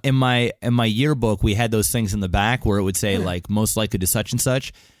 In my yearbook we had those things in the back where it would say like most likely to such and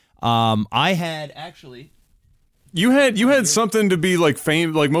such. I had actually. You had something to be like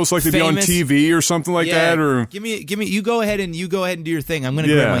like most likely to be on TV or something like that, or give me. You go ahead and do your thing. I'm gonna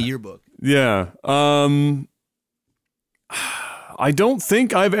grab my yearbook. Yeah. I don't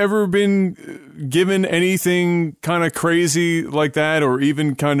think I've ever been given anything kind of crazy like that, or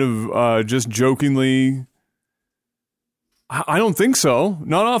even kind of just jokingly. I don't think so.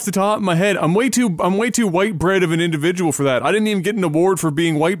 Not off the top of my head. I'm way too white bread of an individual for that. I didn't even get an award for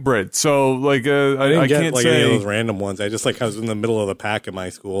being white bread. So like, I can't like say any of those random ones. I just I was in the middle of the pack in my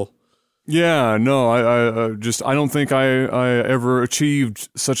school. Yeah, no, I don't think I ever achieved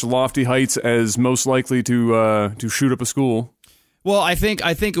such lofty heights as most likely to shoot up a school. Well, I think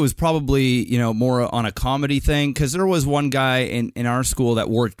it was probably, more on a comedy thing, because there was one guy in our school that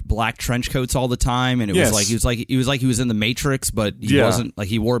wore black trench coats all the time, and it was like he was in the Matrix, but he wasn't. Like,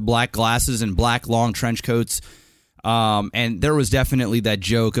 he wore black glasses and black long trench coats. And there was definitely that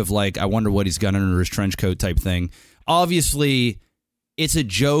joke of like, I wonder what he's got under his trench coat type thing. Obviously, it's a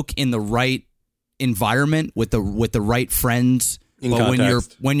joke in the right environment with the right friends. In but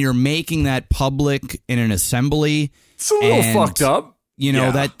context. when you're making that public in an assembly, It's a little fucked up. You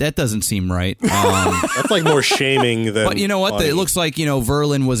know, Yeah. that doesn't seem right. That's like more shaming than. But you know what? funny. It looks like,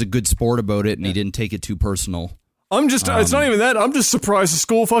 Verlin was a good sport about it and he didn't take it too personal. I'm just, it's not even that. I'm just surprised the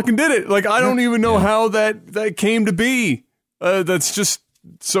school fucking did it. Like, I don't even know how that came to be. That's just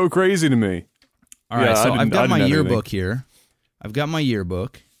so crazy to me. All right, Yeah, so I've got I my didn't have yearbook here. I've got my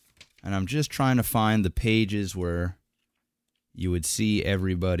yearbook, and I'm just trying to find the pages where you would see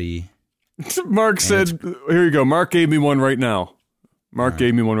everybody. Mark said, here you go. Mark gave me one right now.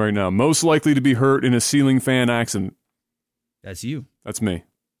 Gave me one right now. Most likely to be hurt in a ceiling fan accident. That's you. That's me.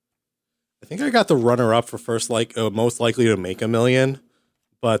 I think I got the runner-up for most likely to make $1 million.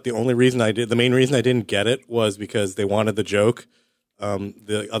 But the main reason I didn't get it was because they wanted the joke.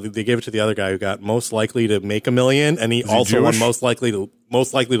 They gave it to the other guy who got most likely to make $1 million, and he also won most likely to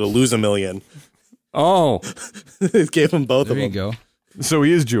lose $1 million. Oh, It gave him both There of you them. go. so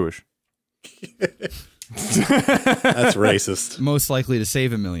he is Jewish. That's racist. Most likely to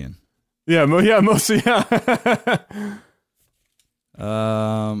save $1 million. Yeah, mostly, yeah.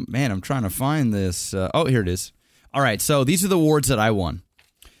 Man, I'm trying to find this. Oh, here it is. All right, so these are the awards that I won.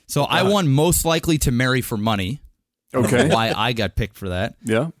 So I won most likely to marry for money. I don't know Okay. why I got picked for that.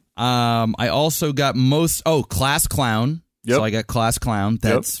 Yeah. I also got class clown. Yep. So I got class clown.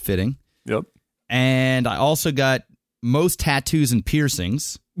 That's fitting. Yep. And I also got most tattoos and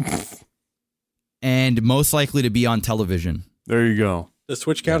piercings. And most likely to be on television. There you go. Does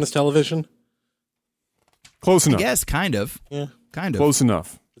Twitch count as television? Close enough. Yes, kind of. Yeah. Kind of. Close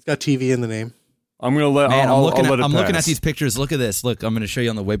enough. It's got TV in the name. I'm gonna let. Man, I'll I'm looking let it I'm looking at pass. these pictures. Look at this. Look, I'm going to show you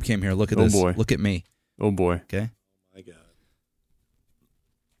on the webcam here. Look at Oh, this. boy. Look at me. Oh boy. Okay. My God.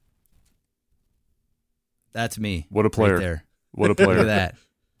 That's me. What a player. Right there. What a player. Look at that.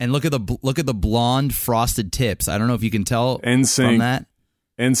 And look at the blonde frosted tips. I don't know if you can tell NSYNC. from that.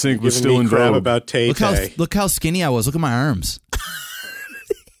 NSYNC was Giving still me in crap vogue. about Tay Tay. Look how skinny I was. Look at my arms.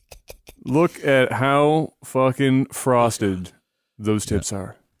 Look at how fucking frosted those tips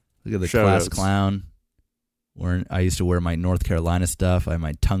are. Look at the Shout class outs. clown. I used to wear my North Carolina stuff. I had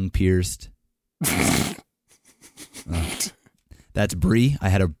my tongue pierced. That's Bree. I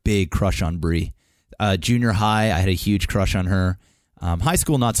had a big crush on Bree. Junior high, I had a huge crush on her. High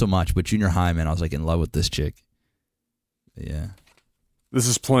school, not so much, but junior high, man, I was like in love with this chick. Yeah. This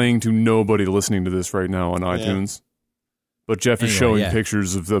is playing to nobody listening to this right now on iTunes. But Jeff is Anyway, showing yeah.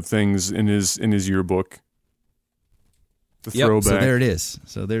 pictures of the things in his yearbook. The Yep, throwback. so there it is.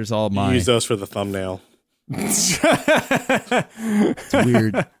 So there's all my Use those for the thumbnail. it's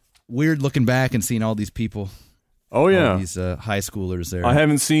weird looking back and seeing all these people. Oh All yeah. these high schoolers there. I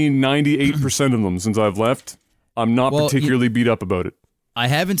haven't seen 98% of them since I've left. I'm not Well, particularly beat up about it. I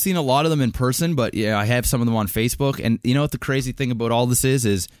haven't seen a lot of them in person, but yeah, I have some of them on Facebook. And you know what the crazy thing about all this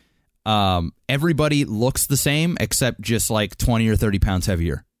is everybody looks the same except just like 20 or 30 pounds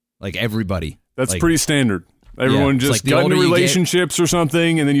heavier. Like everybody. That's Like, pretty standard. Everyone it's just like the got into older you get- relationships or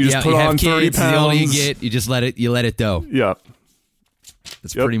something, and then you just yeah, put you have on 30 kids, the older you pounds. get, you just let it go. Yeah,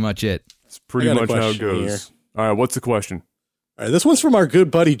 That's Yep. pretty much it. it's pretty I got a much how it question goes. here. All right, what's the question? All right, this one's from our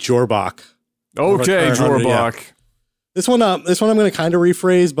good buddy Jorbach. Okay, Or- Jorbach. This one I'm going to kind of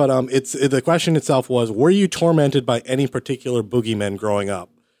rephrase, but the question itself was: were you tormented by any particular boogeymen growing up?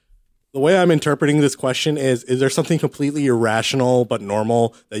 The way I'm interpreting this question is there something completely irrational but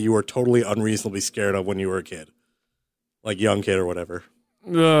normal that you were totally unreasonably scared of when you were a kid, like young kid or whatever?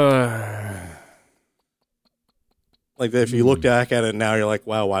 Like if you look back at it now, you're like,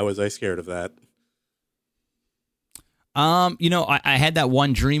 wow, why was I scared of that? I had that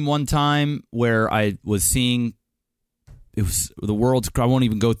one dream one time where I was seeing it was the world's. I won't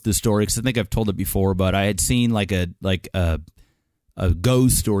even go through the story because I think I've told it before, but I had seen like a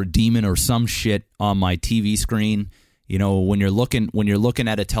ghost or a demon or some shit on my TV screen. You know, when you're looking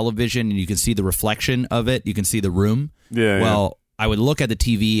at a television and you can see the reflection of it, you can see the room. Yeah. Well, I would look at the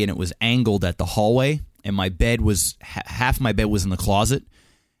TV and it was angled at the hallway, and my bed was half my bed was in the closet.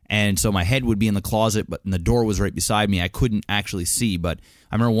 And so my head would be in the closet, but the door was right beside me. I couldn't actually see. But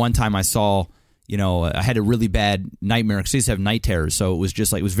I remember one time I saw, I had a really bad nightmare because I used to have night terrors. So it was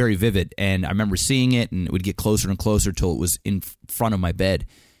just like, it was very vivid. And I remember seeing it, and it would get closer and closer till it was in front of my bed.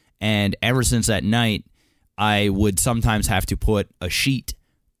 And ever since that night, I would sometimes have to put a sheet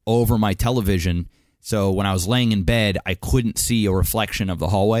over my television. So when I was laying in bed, I couldn't see a reflection of the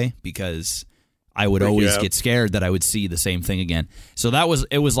hallway because I would always out. get scared that I would see the same thing again. So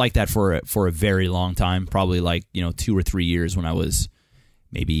it was like that for a very long time, probably like 2 or 3 years when I was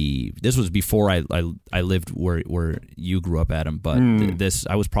maybe this was before I lived where you grew up, Adam. But this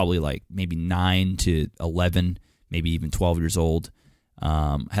I was probably like maybe 9 to 11, maybe even 12 years old.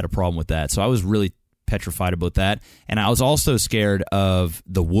 Had a problem with that, so I was really petrified about that, and I was also scared of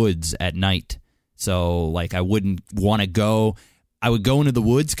the woods at night. So like I wouldn't want to go. I would go into the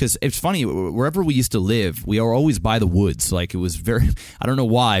woods because it's funny. Wherever we used to live, we were always by the woods. Like it was very, I don't know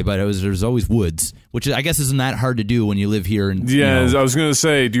why, but there was always woods, which I guess isn't that hard to do when you live here. And I was going to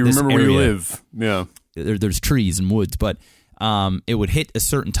say, do you remember where you live? Yeah, there's trees and woods, but it would hit a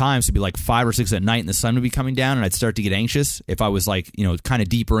certain time, so it'd be like 5 or 6 at night, and the sun would be coming down, and I'd start to get anxious if I was like kind of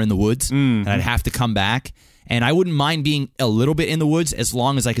deeper in the woods, and I'd have to come back. And I wouldn't mind being a little bit in the woods as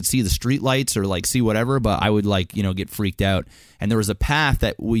long as I could see the street lights or like see whatever, but I would get freaked out. And there was a path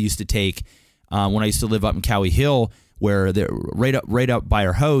that we used to take when I used to live up in Cowie Hill, where right up by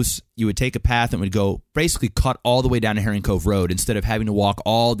our house, you would take a path and would go basically cut all the way down to Herring Cove Road instead of having to walk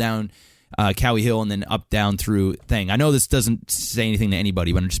all down Cowie Hill and then up down through thing. I know this doesn't say anything to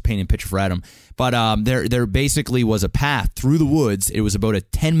anybody, but I'm just painting a picture for Adam. But there basically was a path through the woods. It was about a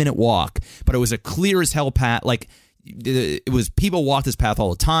 10-minute walk, but it was a clear as hell path. Like it was, people walked this path all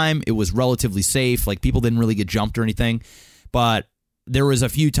the time. It was relatively safe. Like people didn't really get jumped or anything. But there was a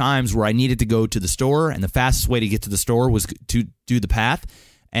few times where I needed to go to the store, and the fastest way to get to the store was to do the path.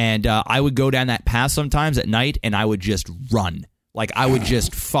 And I would go down that path sometimes at night, and I would just run. Like, I would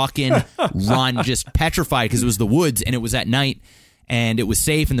just fucking run, just petrified, because it was the woods, and it was at night, and it was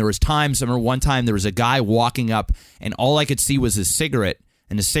safe, and there was times, I remember one time there was a guy walking up, and all I could see was his cigarette,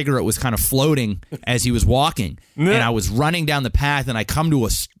 and the cigarette was kind of floating as he was walking, and I was running down the path, and I come to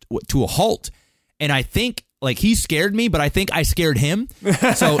a halt, and I think, like, he scared me, but I think I scared him.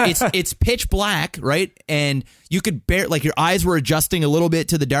 So it's pitch black, right? And you could like, your eyes were adjusting a little bit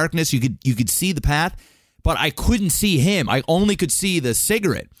to the darkness. You could see the path, but I couldn't see him. I only could see the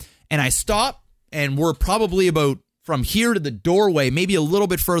cigarette. And I stopped, and we're probably about from here to the doorway, maybe a little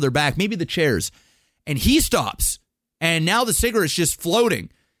bit further back, maybe the chairs. And he stops, and now the cigarette's just floating.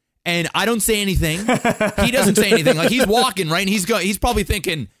 And I don't say anything. He doesn't say anything. Like, he's walking, right? And he's probably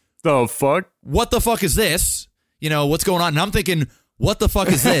thinking, the fuck? What the fuck is this? What's going on? And I'm thinking, what the fuck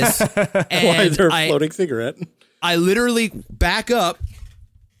is this? And why is there a floating cigarette? I literally back up.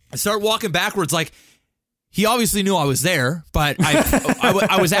 I start walking backwards. Like, he obviously knew I was there, but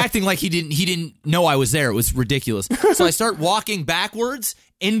I was acting like he didn't know I was there. It was ridiculous. So I start walking backwards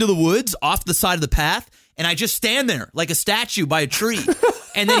into the woods off the side of the path, and I just stand there like a statue by a tree.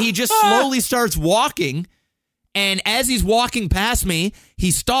 And then he just slowly starts walking. And as he's walking past me,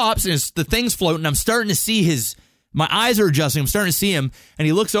 he stops, and the thing's floating. I'm starting to see my eyes are adjusting. I'm starting to see him, and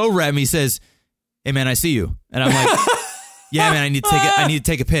he looks over at me. He says, "Hey, man, I see you." And I'm like, "Yeah, man, I need to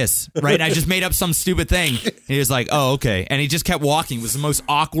take a piss." Right? And I just made up some stupid thing. And he was like, "Oh, okay." And he just kept walking. It was the most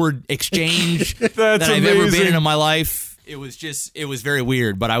awkward exchange that I've ever been in my life. It was very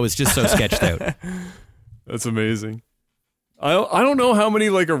weird, but I was just so sketched out. That's amazing. I don't know how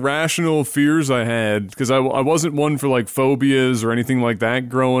many like irrational fears I had, because I wasn't one for like phobias or anything like that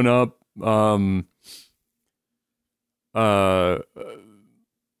growing up.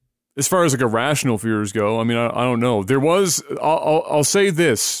 As far as like irrational fears go, I mean, I don't know. There was, I'll say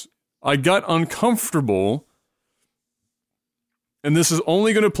this: I got uncomfortable, and this is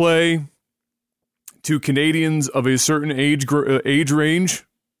only going to play to Canadians of a certain age range.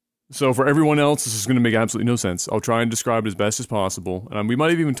 So for everyone else, this is going to make absolutely no sense. I'll try and describe it as best as possible. And we might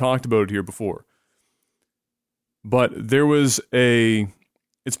have even talked about it here before. But there was it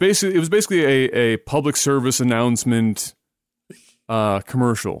was basically a public service announcement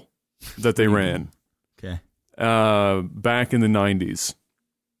commercial that they ran. Okay. Back in the 90s.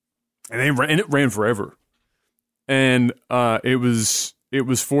 And it ran forever. And it was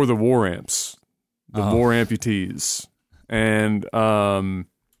for the war amps, the war amputees. And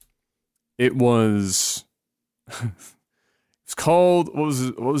it was it's called, what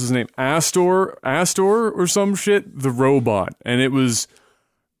was his name? Astor or some shit, the robot. And it was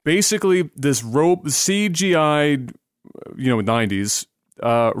basically this CGI, 90s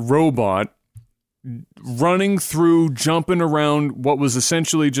robot running through, jumping around what was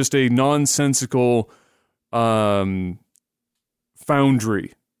essentially just a nonsensical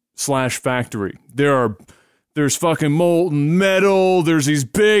foundry/factory. There's fucking molten metal, there's these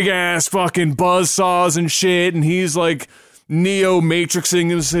big ass fucking buzzsaws and shit, and he's like neo-matrixing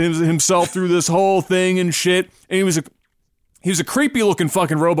himself through this whole thing and shit. And he was a creepy looking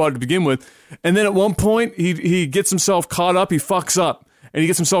fucking robot to begin with. And then at one point he gets himself caught up, he fucks up. and he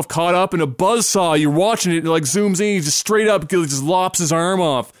gets himself caught up in a buzzsaw. You're watching it, it like zooms in, he just straight up just lops his arm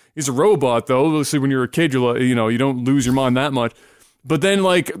off. He's a robot, though. Obviously, when you're a kid, you don't lose your mind that much. But then,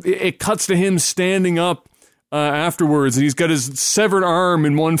 like, it cuts to him standing up afterwards, and he's got his severed arm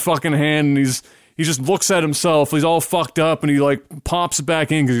in one fucking hand, and he just looks at himself. He's all fucked up, and he, like, pops it back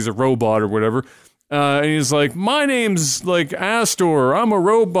in because he's a robot or whatever. And he's like, my name's, like, Astor. I'm a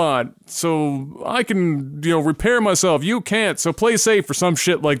robot, so I can, repair myself. You can't, so play safe or some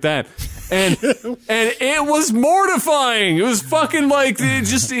shit like that. And it was mortifying. It was fucking, like,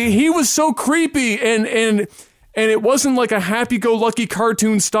 he was so creepy, and it wasn't, like, a happy-go-lucky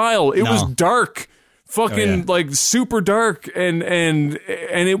cartoon style. It was dark. Fucking like super dark, and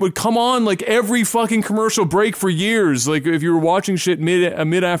it would come on like every fucking commercial break for years. Like if you were watching shit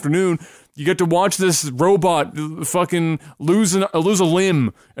mid afternoon, you get to watch this robot fucking lose a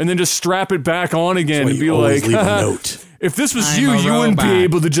limb and then just strap it back on again and be like, leave a note. If this was you wouldn't be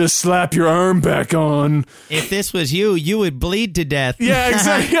able to just slap your arm back on. If this was you would bleed to death. Yeah,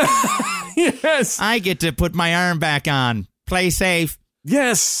 exactly. Yes. I get to put my arm back on. Play safe.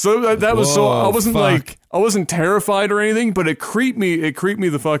 Yes, so that was so I wasn't I wasn't terrified or anything, but it creeped me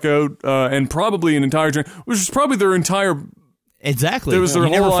the fuck out, and probably an entire which is probably their entire exactly. It was their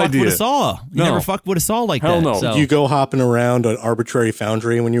whole idea. You never fucked with a saw like Hell that. no. So. Did you go hopping around an arbitrary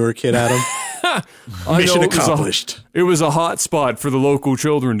foundry when you were a kid, Adam? Mission accomplished. It was a hot spot for the local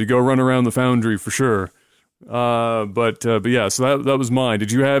children to go run around the foundry for sure. But yeah, so that was mine.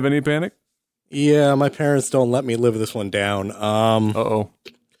 Did you have any panic? Yeah, my parents don't let me live this one down. Uh-oh.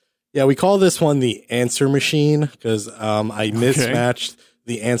 Yeah, we call this one the answer machine because I mismatched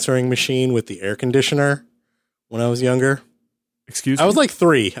the answering machine with the air conditioner when I was younger. Excuse me? I was like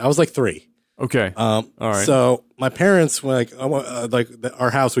three. Okay. All right. So my parents, our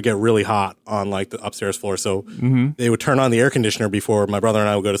house would get really hot on like the upstairs floor, so they would turn on the air conditioner before my brother and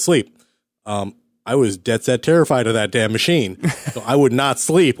I would go to sleep. I was dead set terrified of that damn machine. So I would not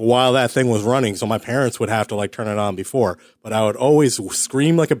sleep while that thing was running. So my parents would have to like turn it on before. But I would always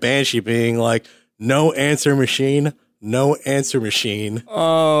scream like a banshee being like, no answer machine, no answer machine.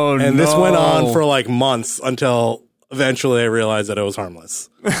 Oh, and this went on for like months until eventually I realized that it was harmless.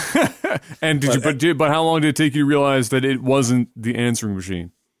 And but how long did it take you to realize that it wasn't the answering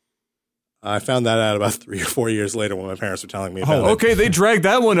machine? I found that out about 3 or 4 years later when my parents were telling me about it. Okay, they dragged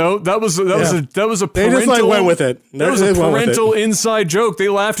that one out. That was a parental. They just like went with it. That was a parental inside joke. They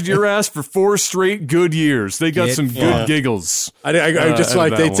laughed at your ass for 4 straight good years. They got some good giggles. I just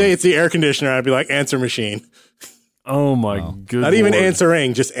like they'd say it's the air conditioner. I'd be like answer machine. Oh my good. Not even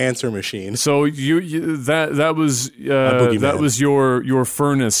answering, just answer machine. So that was your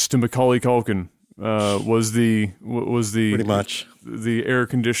furnace to Macaulay Culkin. Was the pretty much the air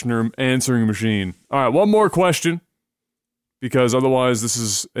conditioner answering machine. All right, one more question, because otherwise this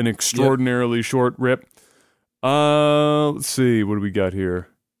is an extraordinarily short rip. Let's see, what do we got here?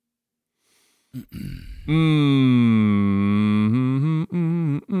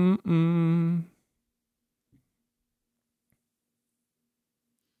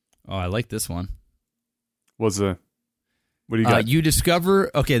 Oh, I like this one. What do you got? You discover,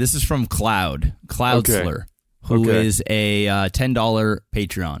 this is from Cloudsler, who is a $10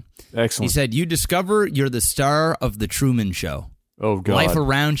 Patreon. Excellent. He said, you discover you're the star of The Truman Show. Oh, God. Life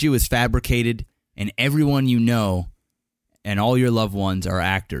around you is fabricated, and everyone you know and all your loved ones are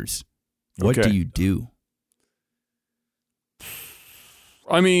actors. What do you do?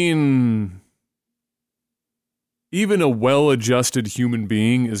 I mean, even a well-adjusted human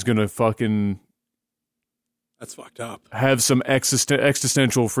being is going to fucking... That's fucked up. Have some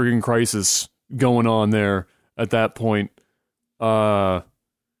existential freaking crisis going on there at that point. Man.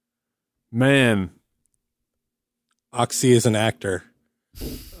 Oxy is an actor.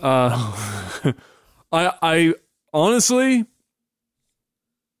 I honestly,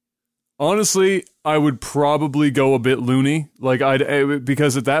 I would probably go a bit loony. Like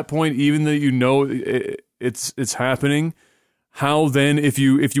because at that point, even though it's happening, how then, if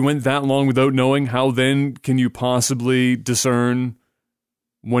you went that long without knowing, how then can you possibly discern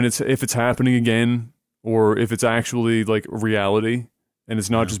if it's happening again, or if it's actually like reality and it's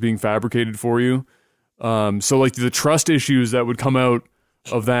not just being fabricated for you? So like the trust issues that would come out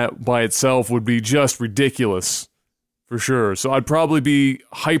of that by itself would be just ridiculous, for sure. So I'd probably be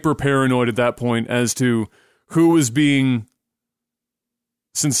hyper paranoid at that point as to who is being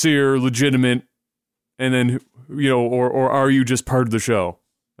sincere, legitimate, and then, or are you just part of the show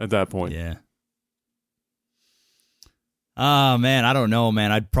at that point? Yeah. Oh, man, I don't know,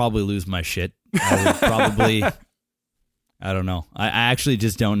 man. I'd probably lose my shit. I would probably, I don't know. I actually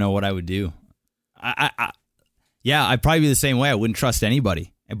just don't know what I would do. Yeah, I'd probably be the same way. I wouldn't trust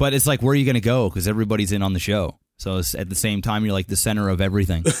anybody. But it's like, where are you going to go? Because everybody's in on the show. So it's, at the same time, you're like the center of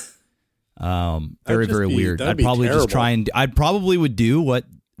everything. Very, very weird. I'd probably just try and I probably would do what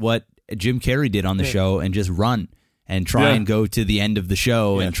Jim Carrey did on the show and just run and try and go to the end of the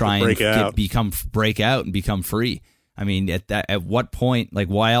show and try and break out and become free. I mean, at what point, like,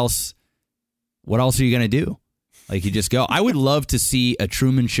 what else are you going to do? Like, you just go. I would love to see a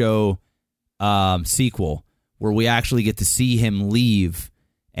Truman Show sequel where we actually get to see him leave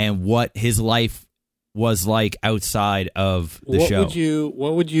and what his life was like outside of the show.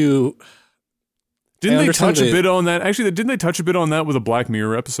 What would you? Didn't they touch a bit on that? Actually, didn't they touch a bit on that with a Black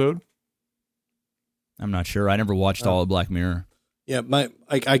Mirror episode? I'm not sure. I never watched all of Black Mirror. Yeah,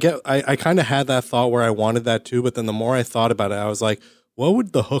 I kind of had that thought where I wanted that too, but then the more I thought about it, I was like, what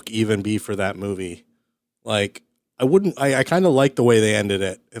would the hook even be for that movie? Like, I kind of like the way they ended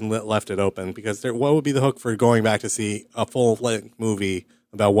it and left it open, because what would be the hook for going back to see a full-length movie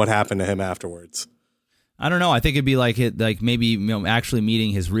about what happened to him afterwards? I don't know. I think it'd be like maybe actually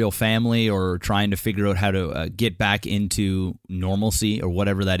meeting his real family or trying to figure out how to get back into normalcy or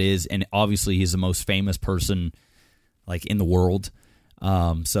whatever that is. And obviously, he's the most famous person like in the world.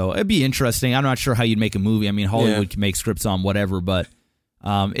 So it'd be interesting. I'm not sure how you'd make a movie. I mean, Hollywood can make scripts on whatever, but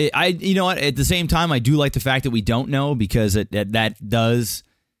you know what? At the same time, I do like the fact that we don't know, because it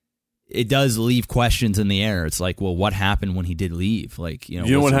does leave questions in the air. It's like, well, what happened when he did leave? Like, you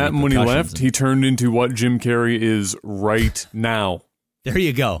know what happened when he left? He turned into what Jim Carrey is right now. There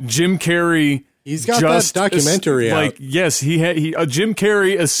you go. Jim Carrey. He's got that documentary out. Like, yes, Jim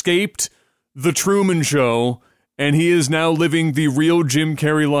Carrey escaped the Truman Show, and he is now living the real Jim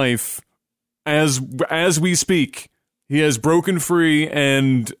Carrey life as we speak. He has broken free,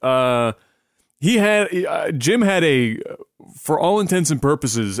 and Jim had for all intents and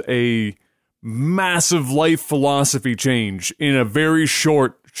purposes, a massive life philosophy change in a very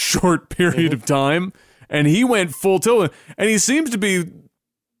short period of time, and he went full tilt, and he seems to be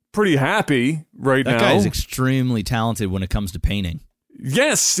pretty happy right now. That guy is extremely talented when it comes to painting.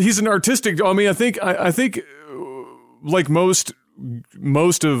 Yes, he's an artistic. I mean, I think like most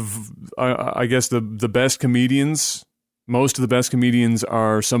of I guess the best comedians. Most of the best comedians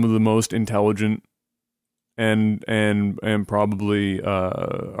are some of the most intelligent and probably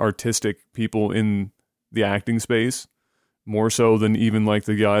artistic people in the acting space, more so than even like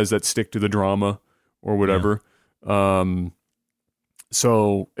the guys that stick to the drama or whatever. Yeah.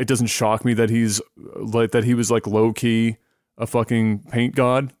 So it doesn't shock me that he was like low key a fucking paint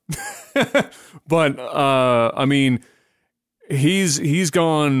god. But I mean, he's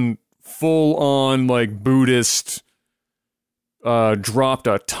gone full on like Buddhist. Dropped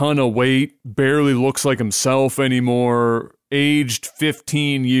a ton of weight, barely looks like himself anymore, aged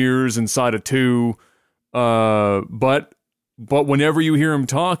 15 years inside of 2. But whenever you hear him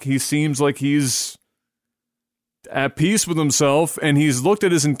talk, he seems like he's at peace with himself, and he's looked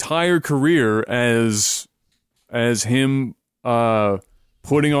at his entire career as him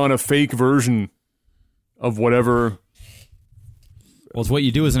putting on a fake version of whatever. Well, it's what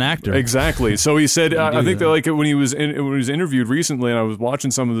you do as an actor. Exactly. So he said, I think that like when he was interviewed recently, and I was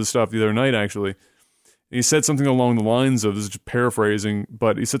watching some of the stuff the other night, actually, he said something along the lines of, this is just paraphrasing,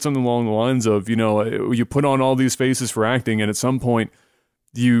 but he said something along the lines of, you know, you put on all these faces for acting, and at some point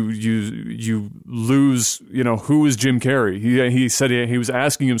you lose, you know, who is Jim Carrey? He said he was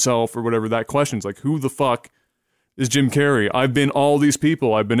asking himself or whatever that question. It's like, who the fuck is Jim Carrey? I've been all these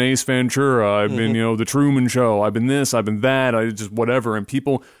people. I've been Ace Ventura. I've been, you know, the Truman Show. I've been this. I've been that. I just whatever. And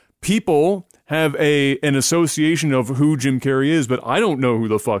people have an association of who Jim Carrey is, but I don't know who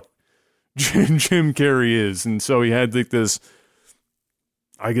the fuck Jim Carrey is. And so he had like this.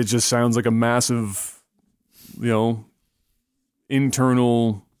 Like, it just sounds like a massive, you know,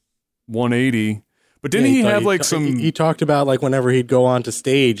 internal 180. But didn't he have like some? He talked about like whenever he'd go on to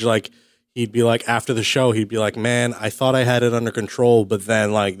stage, like. He'd be like, after the show, he'd be like, man, I thought I had it under control, but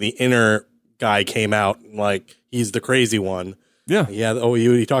then like the inner guy came out, and like he's the crazy one. Yeah. Yeah. Oh,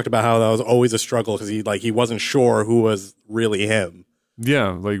 he talked about how that was always a struggle because he wasn't sure who was really him. Yeah.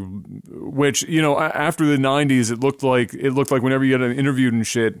 Like, which, you know, after the 90s, it looked like whenever you got interviewed and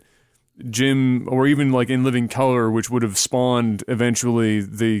shit, Jim, or even like in Living Color, which would have spawned eventually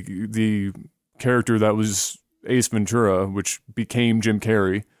the character that was Ace Ventura, which became Jim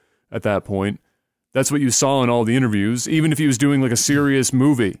Carrey. At that point, that's what you saw in all the interviews. Even if he was doing like a serious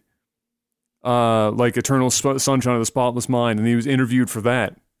movie, like Eternal Sunshine of the Spotless Mind, and he was interviewed for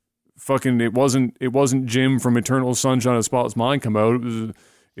that. Fucking, it wasn't Jim from Eternal Sunshine of the Spotless Mind come out.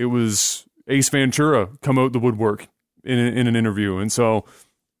 It was Ace Ventura come out the woodwork in an interview, and so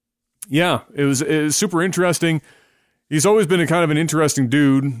Yeah, it was super interesting. He's always been a kind of an interesting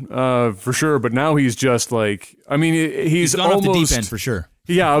dude, for sure. But now he's just like, I mean, he's gone almost off the deep end for sure.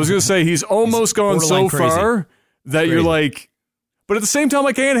 Yeah, I was gonna say he's almost gone so borderline crazy. far that you're like, but at the same time,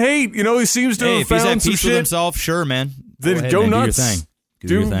 I can't hate. You know, he seems to have If he's found at some peace with shit. himself, sure, man. Then ahead, go man. nuts.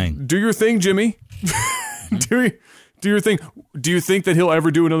 Do your thing. Do your thing, Jimmy. do your thing. Do you think that he'll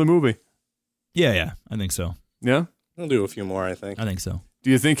ever do another movie? Yeah, I think so. Yeah, He'll do a few more, I think. I think so. do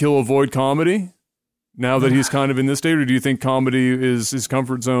you think he'll avoid comedy now that he's kind of in this state, or do you think comedy is his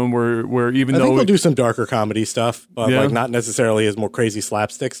comfort zone where even I though think he'll do some darker comedy stuff, but Yeah. like not necessarily his more crazy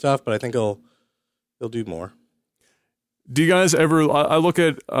slapstick stuff, but I think he'll do more. do you guys ever I look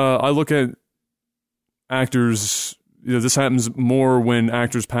at actors, you know, this happens more when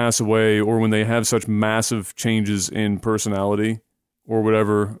actors pass away or when they have such massive changes in personality or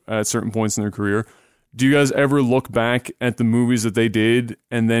whatever at certain points in their career. Do you guys ever look back at the movies that they did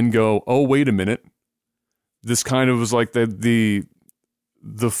and then go, "Oh, wait a minute. This kind of was like the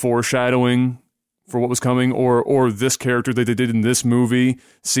foreshadowing for what was coming, or this character that they did in this movie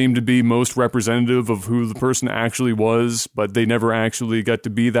seemed to be most representative of who the person actually was, but they never actually got to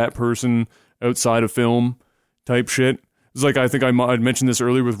be that person outside of film type shit." It's like, I think I'd mentioned this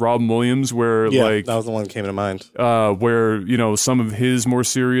earlier with Robin Williams, where Yeah, like that was the one that came to mind. where, you know, some of his more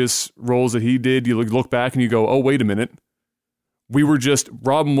serious roles that he did, you look back and you go, "Oh, wait a minute.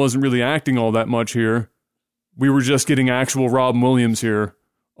 Robin wasn't really acting all that much here. We were just getting actual Robin Williams here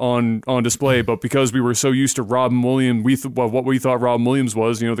on display." But because we were so used to Robin Williams, what we thought Robin Williams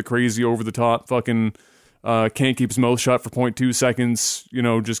was, you know, the crazy over the top fucking can't keep his mouth shut for 0.2 seconds, you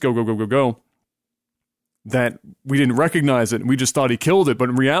know, just go, that we didn't recognize it and we just thought he killed it. But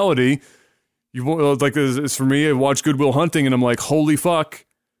in reality, like, it's for me, I watched Good Will Hunting and I'm like, holy fuck,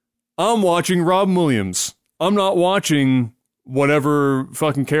 I'm watching Robin Williams. I'm not watching whatever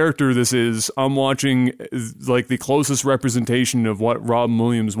fucking character this is. I'm watching like the closest representation of what Robin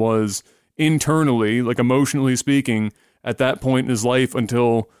Williams was internally, like emotionally speaking, at that point in his life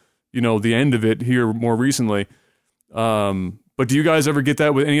until, you know, the end of it here more recently. But do you guys ever get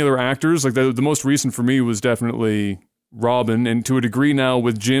that with any other actors? Like the most recent for me was definitely Robin, and to a degree now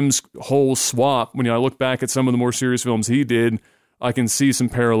with Jim's whole swap, when I look back at some of the more serious films he did, I can see some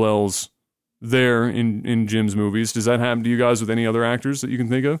parallels there in Jim's movies. Does that happen to you guys with any other actors that you can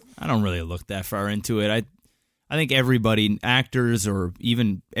think of? I don't really look that far into it. I think everybody, actors or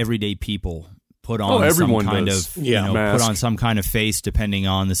even everyday people, put on some kind of put on some kind of face depending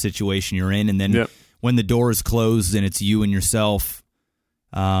on the situation you're in, and then when the door is closed and it's you and yourself,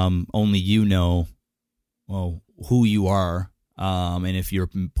 only you know, well, who you are, and if you're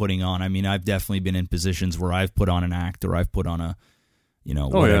putting on. I mean, I've definitely been in positions where I've put on an act or I've put on a, you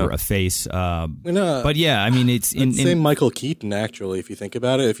know, a face. But yeah, I mean, it's same Michael Keaton, actually, if you think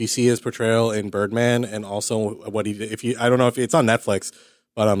about it. If you see his portrayal in Birdman and also what he did, I don't know if it's on Netflix,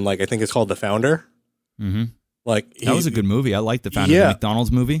 but I think it's called The Founder. Mm-hmm. Like, that was a good movie. I like The Founder, the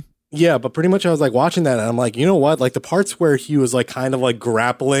McDonald's movie. Yeah, but pretty much I was like watching that and I'm like, you know what? Like the parts where he was like kind of like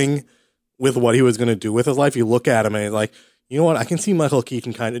grappling with what he was going to do with his life, you look at him and he's like, you know what? I can see Michael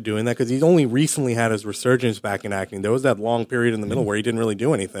Keaton kind of doing that because he's only recently had his resurgence back in acting. There was that long period in the middle where he didn't really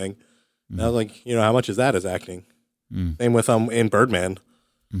do anything. And I was like, you know, how much is that as acting? Same with in Birdman.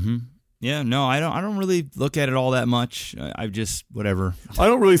 Mm-hmm. Yeah, no, I don't really look at it all that much. I just whatever. I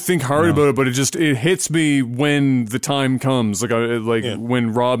don't really think hard about it, but it hits me when the time comes. Like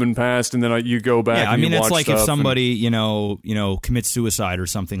when Robin passed, and then you go back. Yeah, I and mean, you it's watch like if stuff somebody you know commits suicide or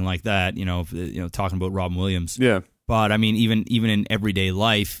something like that. You know, talking about Robin Williams. Yeah, but I mean, even in everyday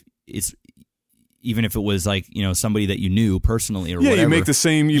life, it's. Even if it was like, you know, somebody that you knew personally or whatever. You make the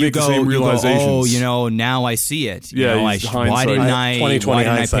same realizations. Oh, you know, now I see it. You know, why didn't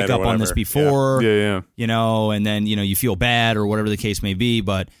I pick up on this before? Yeah. You know, and then, you know, you feel bad or whatever the case may be,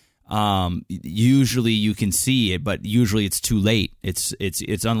 but usually you can see it, but usually it's too late. It's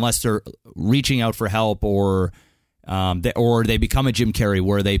unless they're reaching out for help or they become a Jim Carrey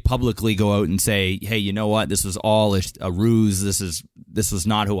where they publicly go out and say, hey, you know what, this was all a ruse, this was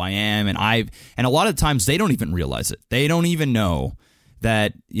not who I am, and a lot of times they don't even realize it. They don't even know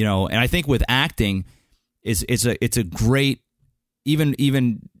that, you know. And I think with acting it's a great,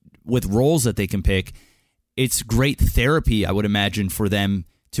 even with roles that they can pick, it's great therapy, I would imagine, for them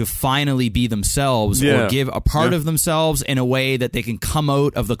to finally be themselves or give a part of themselves in a way that they can come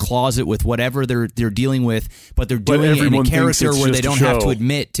out of the closet with whatever they're dealing with, but they're doing it in a character where they don't have to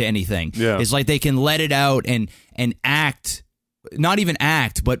admit to anything. Yeah. It's like they can let it out and act, not even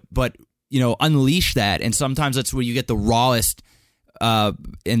act, but you know, unleash that. And sometimes that's where you get the rawest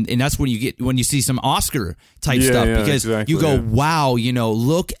and that's when you see some Oscar type stuff, because exactly, you go, wow,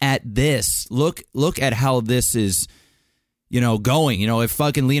 look at this, look at how this is, going. If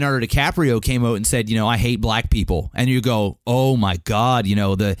fucking Leonardo DiCaprio came out and said, I hate black people, and you go, oh my God,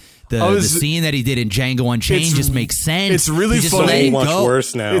 the scene that he did in Django Unchained just makes sense. It's really funny. Much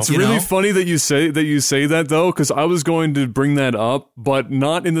worse now. It's really funny that you say that though, because I was going to bring that up, but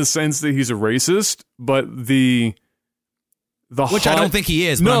not in the sense that he's a racist, but which I don't think he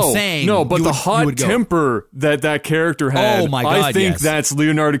is. But I'm saying the hot temper that character had. Oh my God! I think that's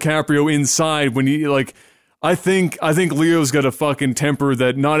Leonardo DiCaprio inside when he I think Leo's got a fucking temper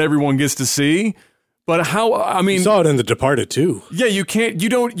that not everyone gets to see. But you saw it in The Departed too. Yeah, you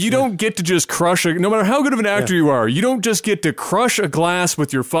don't get to just crush no matter how good of an actor you are, you don't just get to crush a glass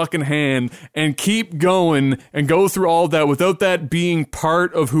with your fucking hand and keep going and go through all that without that being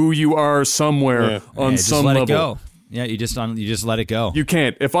part of who you are somewhere on some let level. It go. Yeah, you just let it go. You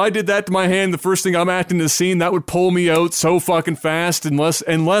can't. If I did that to my hand, the first thing I'm acting in the scene, that would pull me out so fucking fast unless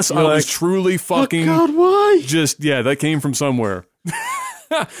I was truly fucking. Oh God, why? That came from somewhere.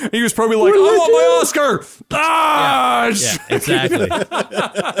 He was probably like, I want my Oscar! Exactly.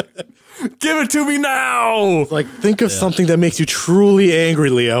 Give it to me now! Think of something that makes you truly angry,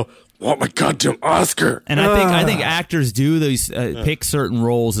 Leo. I want my goddamn Oscar. And I think actors do these pick certain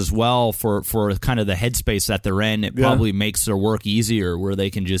roles as well for kind of the headspace that they're in. It probably makes their work easier, where they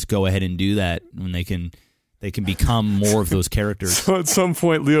can just go ahead and do that when they can become more of those characters. So at some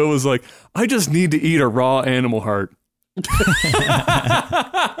point, Leo was like, I just need to eat a raw animal heart.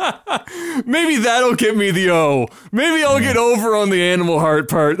 Maybe that'll get me the O. Maybe I'll get over on the animal heart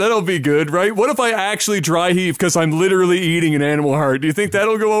part. That'll be good, right? What if I actually dry heave because I'm literally eating an animal heart? Do you think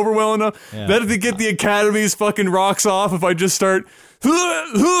that'll go over well enough? That'll get the Academy's fucking rocks off if I just start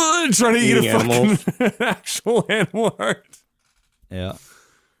trying to eat a fucking actual animal heart. Yeah.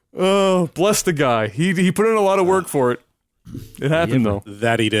 Oh, bless the guy. He put in a lot of work for it. It happened though.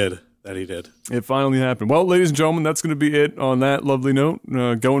 That he did. It finally happened. Well, ladies and gentlemen, that's going to be it on that lovely note.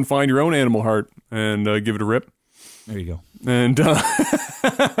 Go and find your own animal heart and give it a rip. There you go.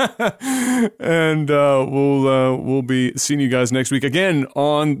 And we'll be seeing you guys next week again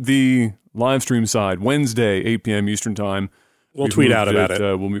on the live stream side, Wednesday, 8 p.m. Eastern time. We'll tweet out about it.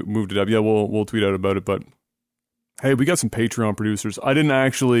 We'll moved it up. Yeah, we'll tweet out about it. But hey, we got some Patreon producers. I didn't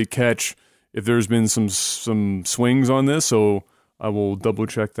actually catch if there's been some swings on this, so I will double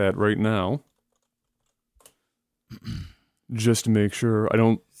check that right now, just to make sure. I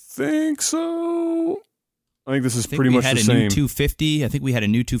don't think so. I think this is pretty much the same. New 250. I think we had a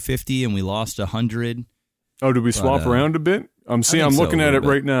new 250 and we lost 100. Oh, did we swap around a bit? I'm looking at it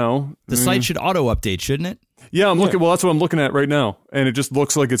right now. The site should auto update, shouldn't it? Yeah, I'm looking. Well, that's what I'm looking at right now, and it just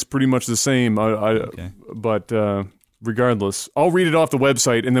looks like it's pretty much the same. But regardless, I'll read it off the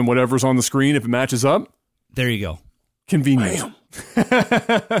website, and then whatever's on the screen, if it matches up, there you go. Convenient.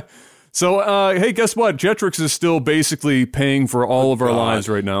 So, hey, guess what? Jetrix is still basically paying for all of our lives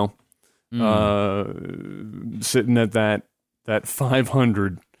right now. Sitting at that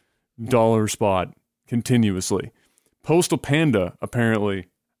 $500 spot continuously. Postal Panda, apparently,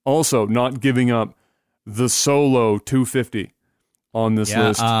 also not giving up the solo 250 on this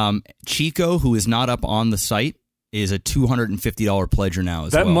list. Chico, who is not up on the site, is a $250 pledger now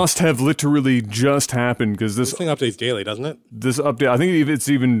as well. That must have literally just happened, because this thing updates daily, doesn't it? This update, I think it's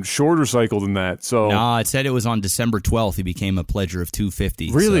even shorter cycle than that. So no, it said it was on December 12th. He became a pledger of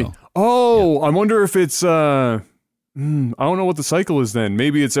 250. Really? So. Oh, yeah. I wonder if it's I don't know what the cycle is then.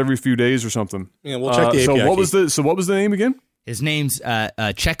 Maybe it's every few days or something. Yeah, we'll check the API So what was the name again? His name's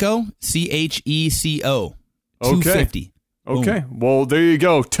Checo, Checo. 250. Okay. Well, there you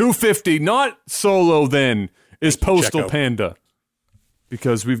go. 250, not solo then. Is Postal Panda,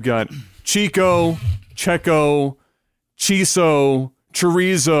 because we've got Chico, Checo, Chiso,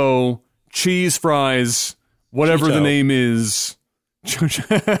 Chorizo, Cheese Fries, whatever the name is.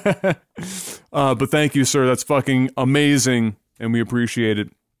 But thank you, sir. That's fucking amazing, and we appreciate it.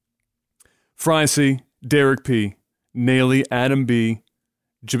 Fry C, Derek P, Naily, Adam B.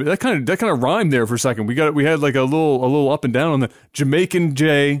 That kind of rhymed there for a second. We had like a little up and down on the Jamaican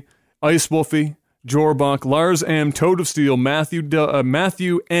J, Ice Wolfie, Jorbach, Lars M, Toad of Steel, Matthew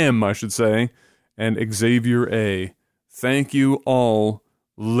M, I should say, and Xavier A. Thank you all,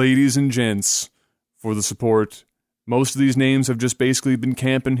 ladies and gents, for the support. Most of these names have just basically been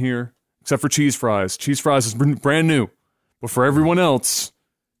camping here, except for Cheese Fries. Cheese Fries is brand new, but for everyone else,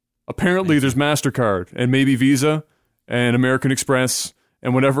 apparently there's MasterCard and maybe Visa and American Express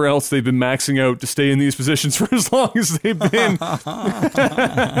and whatever else they've been maxing out to stay in these positions for as long as they've been.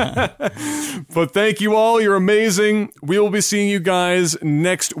 But thank you all. You're amazing. We will be seeing you guys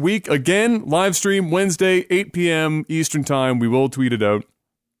next week. Again, live stream Wednesday, 8 p.m. Eastern Time. We will tweet it out.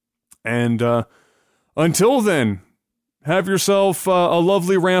 And until then, have yourself a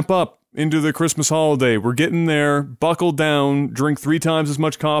lovely ramp up into the Christmas holiday. We're getting there. Buckle down. Drink 3 times as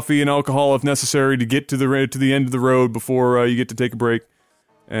much coffee and alcohol if necessary to get to the end of the road before you get to take a break.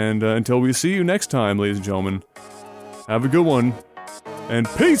 And until we see you next time, ladies and gentlemen, have a good one, and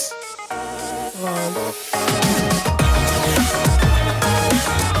peace! Bye.